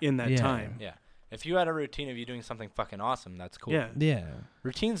Yeah. in that Yeah. time. Yeah. If you had a routine of you doing something fucking awesome, that's cool. Yeah. Yeah.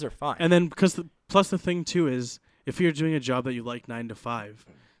 Routines are fine. And then plus the thing too is if you're doing a job that you like 9 to 5,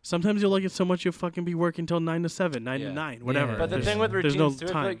 sometimes you'll like it so much you'll fucking be working till 9 to 7, 9 to Yeah. 9, whatever. Yeah. But the There's- thing with there's routines no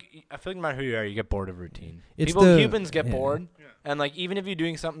too, time. I feel like no matter who you are, you get bored of routine. It's People, the- humans get yeah. bored, Yeah. and like even if you're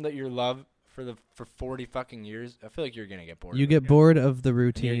doing something that you love for 40 fucking years, I feel like you're gonna get bored. You of get it. bored of the you're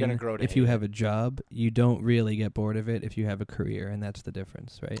routine gonna grow to if you hate have a job. You don't really get bored of it if you have a career, and that's the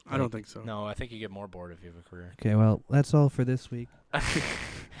difference, right? I don't think so. No, I think you get more bored if you have a career. Okay, well, that's all for this week.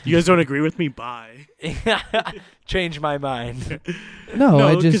 You guys don't agree with me? Bye. Change my mind. No,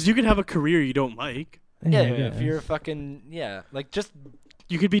 I because just you could have a career you don't like. Yeah, I if guess. you're fucking like just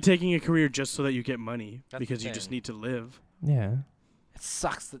You could be taking a career just so that you get money That's because the you just thing. need to live. yeah. it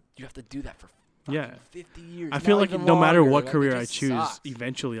sucks that you have to do that for fucking Yeah. 50 years. I feel not like even no matter longer. what Like, it career I just choose, sucks.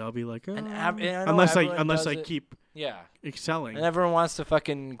 eventually I'll be like, And "Oh," I know unless everyone I does it. keep Yeah. excelling. And everyone wants to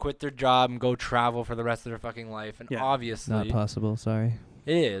fucking quit their job and go travel for the rest of their fucking life, and Yeah. obviously Not possible. Sorry.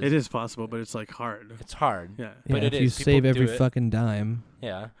 it is. It is possible, but it's like hard. It's hard. Yeah. But yeah, it if you is. People save do every it. fucking dime.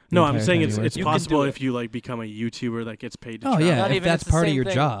 Yeah. the No, I'm entire saying time it's you work. it's You could possible do it. if you like become a YouTuber that gets paid to Oh travel. yeah, Not if even, that's it's the part of same your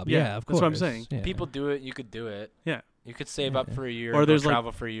thing. job. Yeah, Yeah, of course. that's what I'm saying. Yeah. People do it. You could do it. Yeah. You could save up Yeah. for a year, Or or there's, like-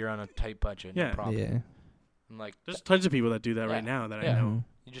 travel for a year on a tight budget. Yeah. No problem. Yeah. And like There's tons of people that do that Yeah. right now that Yeah. I know. Mhm.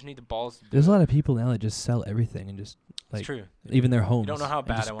 you just need the balls. To do There's it. a lot of people now that just sell everything and just like It's true. even their homes. know how and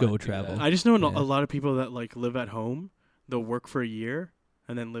bad just I wanna go do travel. that. I just know Yeah. a lot of people that like live at home. They'll work for a year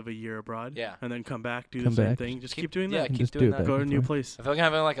and then live a year abroad. Yeah. And then come back, do Come the same back. thing. Just Keep- keep doing yeah, that. And keep just doing do it that. back Go to a and new forth. place. I feel like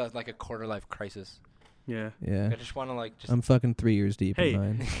I'm having like a quarter life crisis. Yeah. Yeah. I just want to like just. I'm fucking 3 years deep Hey. in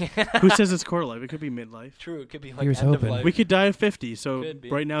mine. Who says it's quarter life? It could be midlife. True. It could be like Here's end hoping. of life. We could die at 50, so Could be.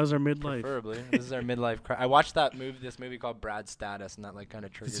 right now is our midlife. Preferably. This is our midlife. I watched this movie called Brad Status, and that like kind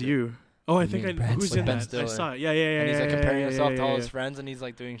of triggered. It's it. you. Oh, I You think mean I Brad who's Pitt? in Ben that? I Stiller. saw it. Yeah. And he's like comparing yeah, himself yeah, to all yeah, his yeah. friends, and he's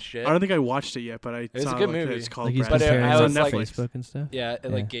like doing shit. I don't think I watched it yet, but I was saw a good like, that movie. it's called Like he's Brad But comparing Pitt. I It's was on like- Netflix. Facebook and stuff. Yeah, it Yeah.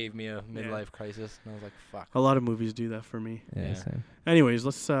 like gave me a midlife crisis, and I was like, "Fuck." A lot of movies do that for me. Yeah. Yeah. Same. Anyways,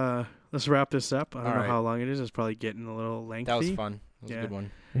 let's wrap this up. I don't know Alright. how long it is. It's probably getting a little lengthy. That was fun. That was Yeah. a good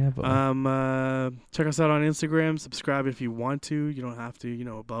one. Yeah, but Check us out on Instagram. Subscribe if you want to. You don't have to.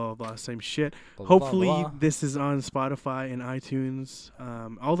 Blah blah blah. Same shit. Blah, blah, Hopefully blah. this is on Spotify and iTunes.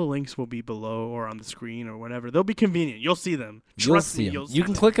 All the links will be below or on the screen or whatever. They'll be convenient. You'll see them. Trust me, you'll see You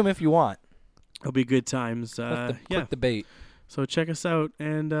can them. click them if you want. It'll be good times. Click the bait. So check us out,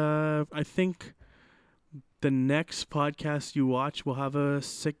 and I think the next podcast you watch will have a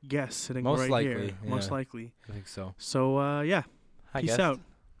sick guest sitting Most right likely, here. Most yeah. likely. I think so. So yeah, Hi, peace guest. out.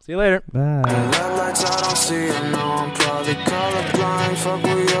 See you later. bye. Red lights, I don't see it, no, I'm probably colorblind. Fuck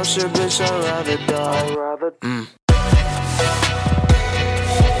with your shit, bitch, I'd rather die.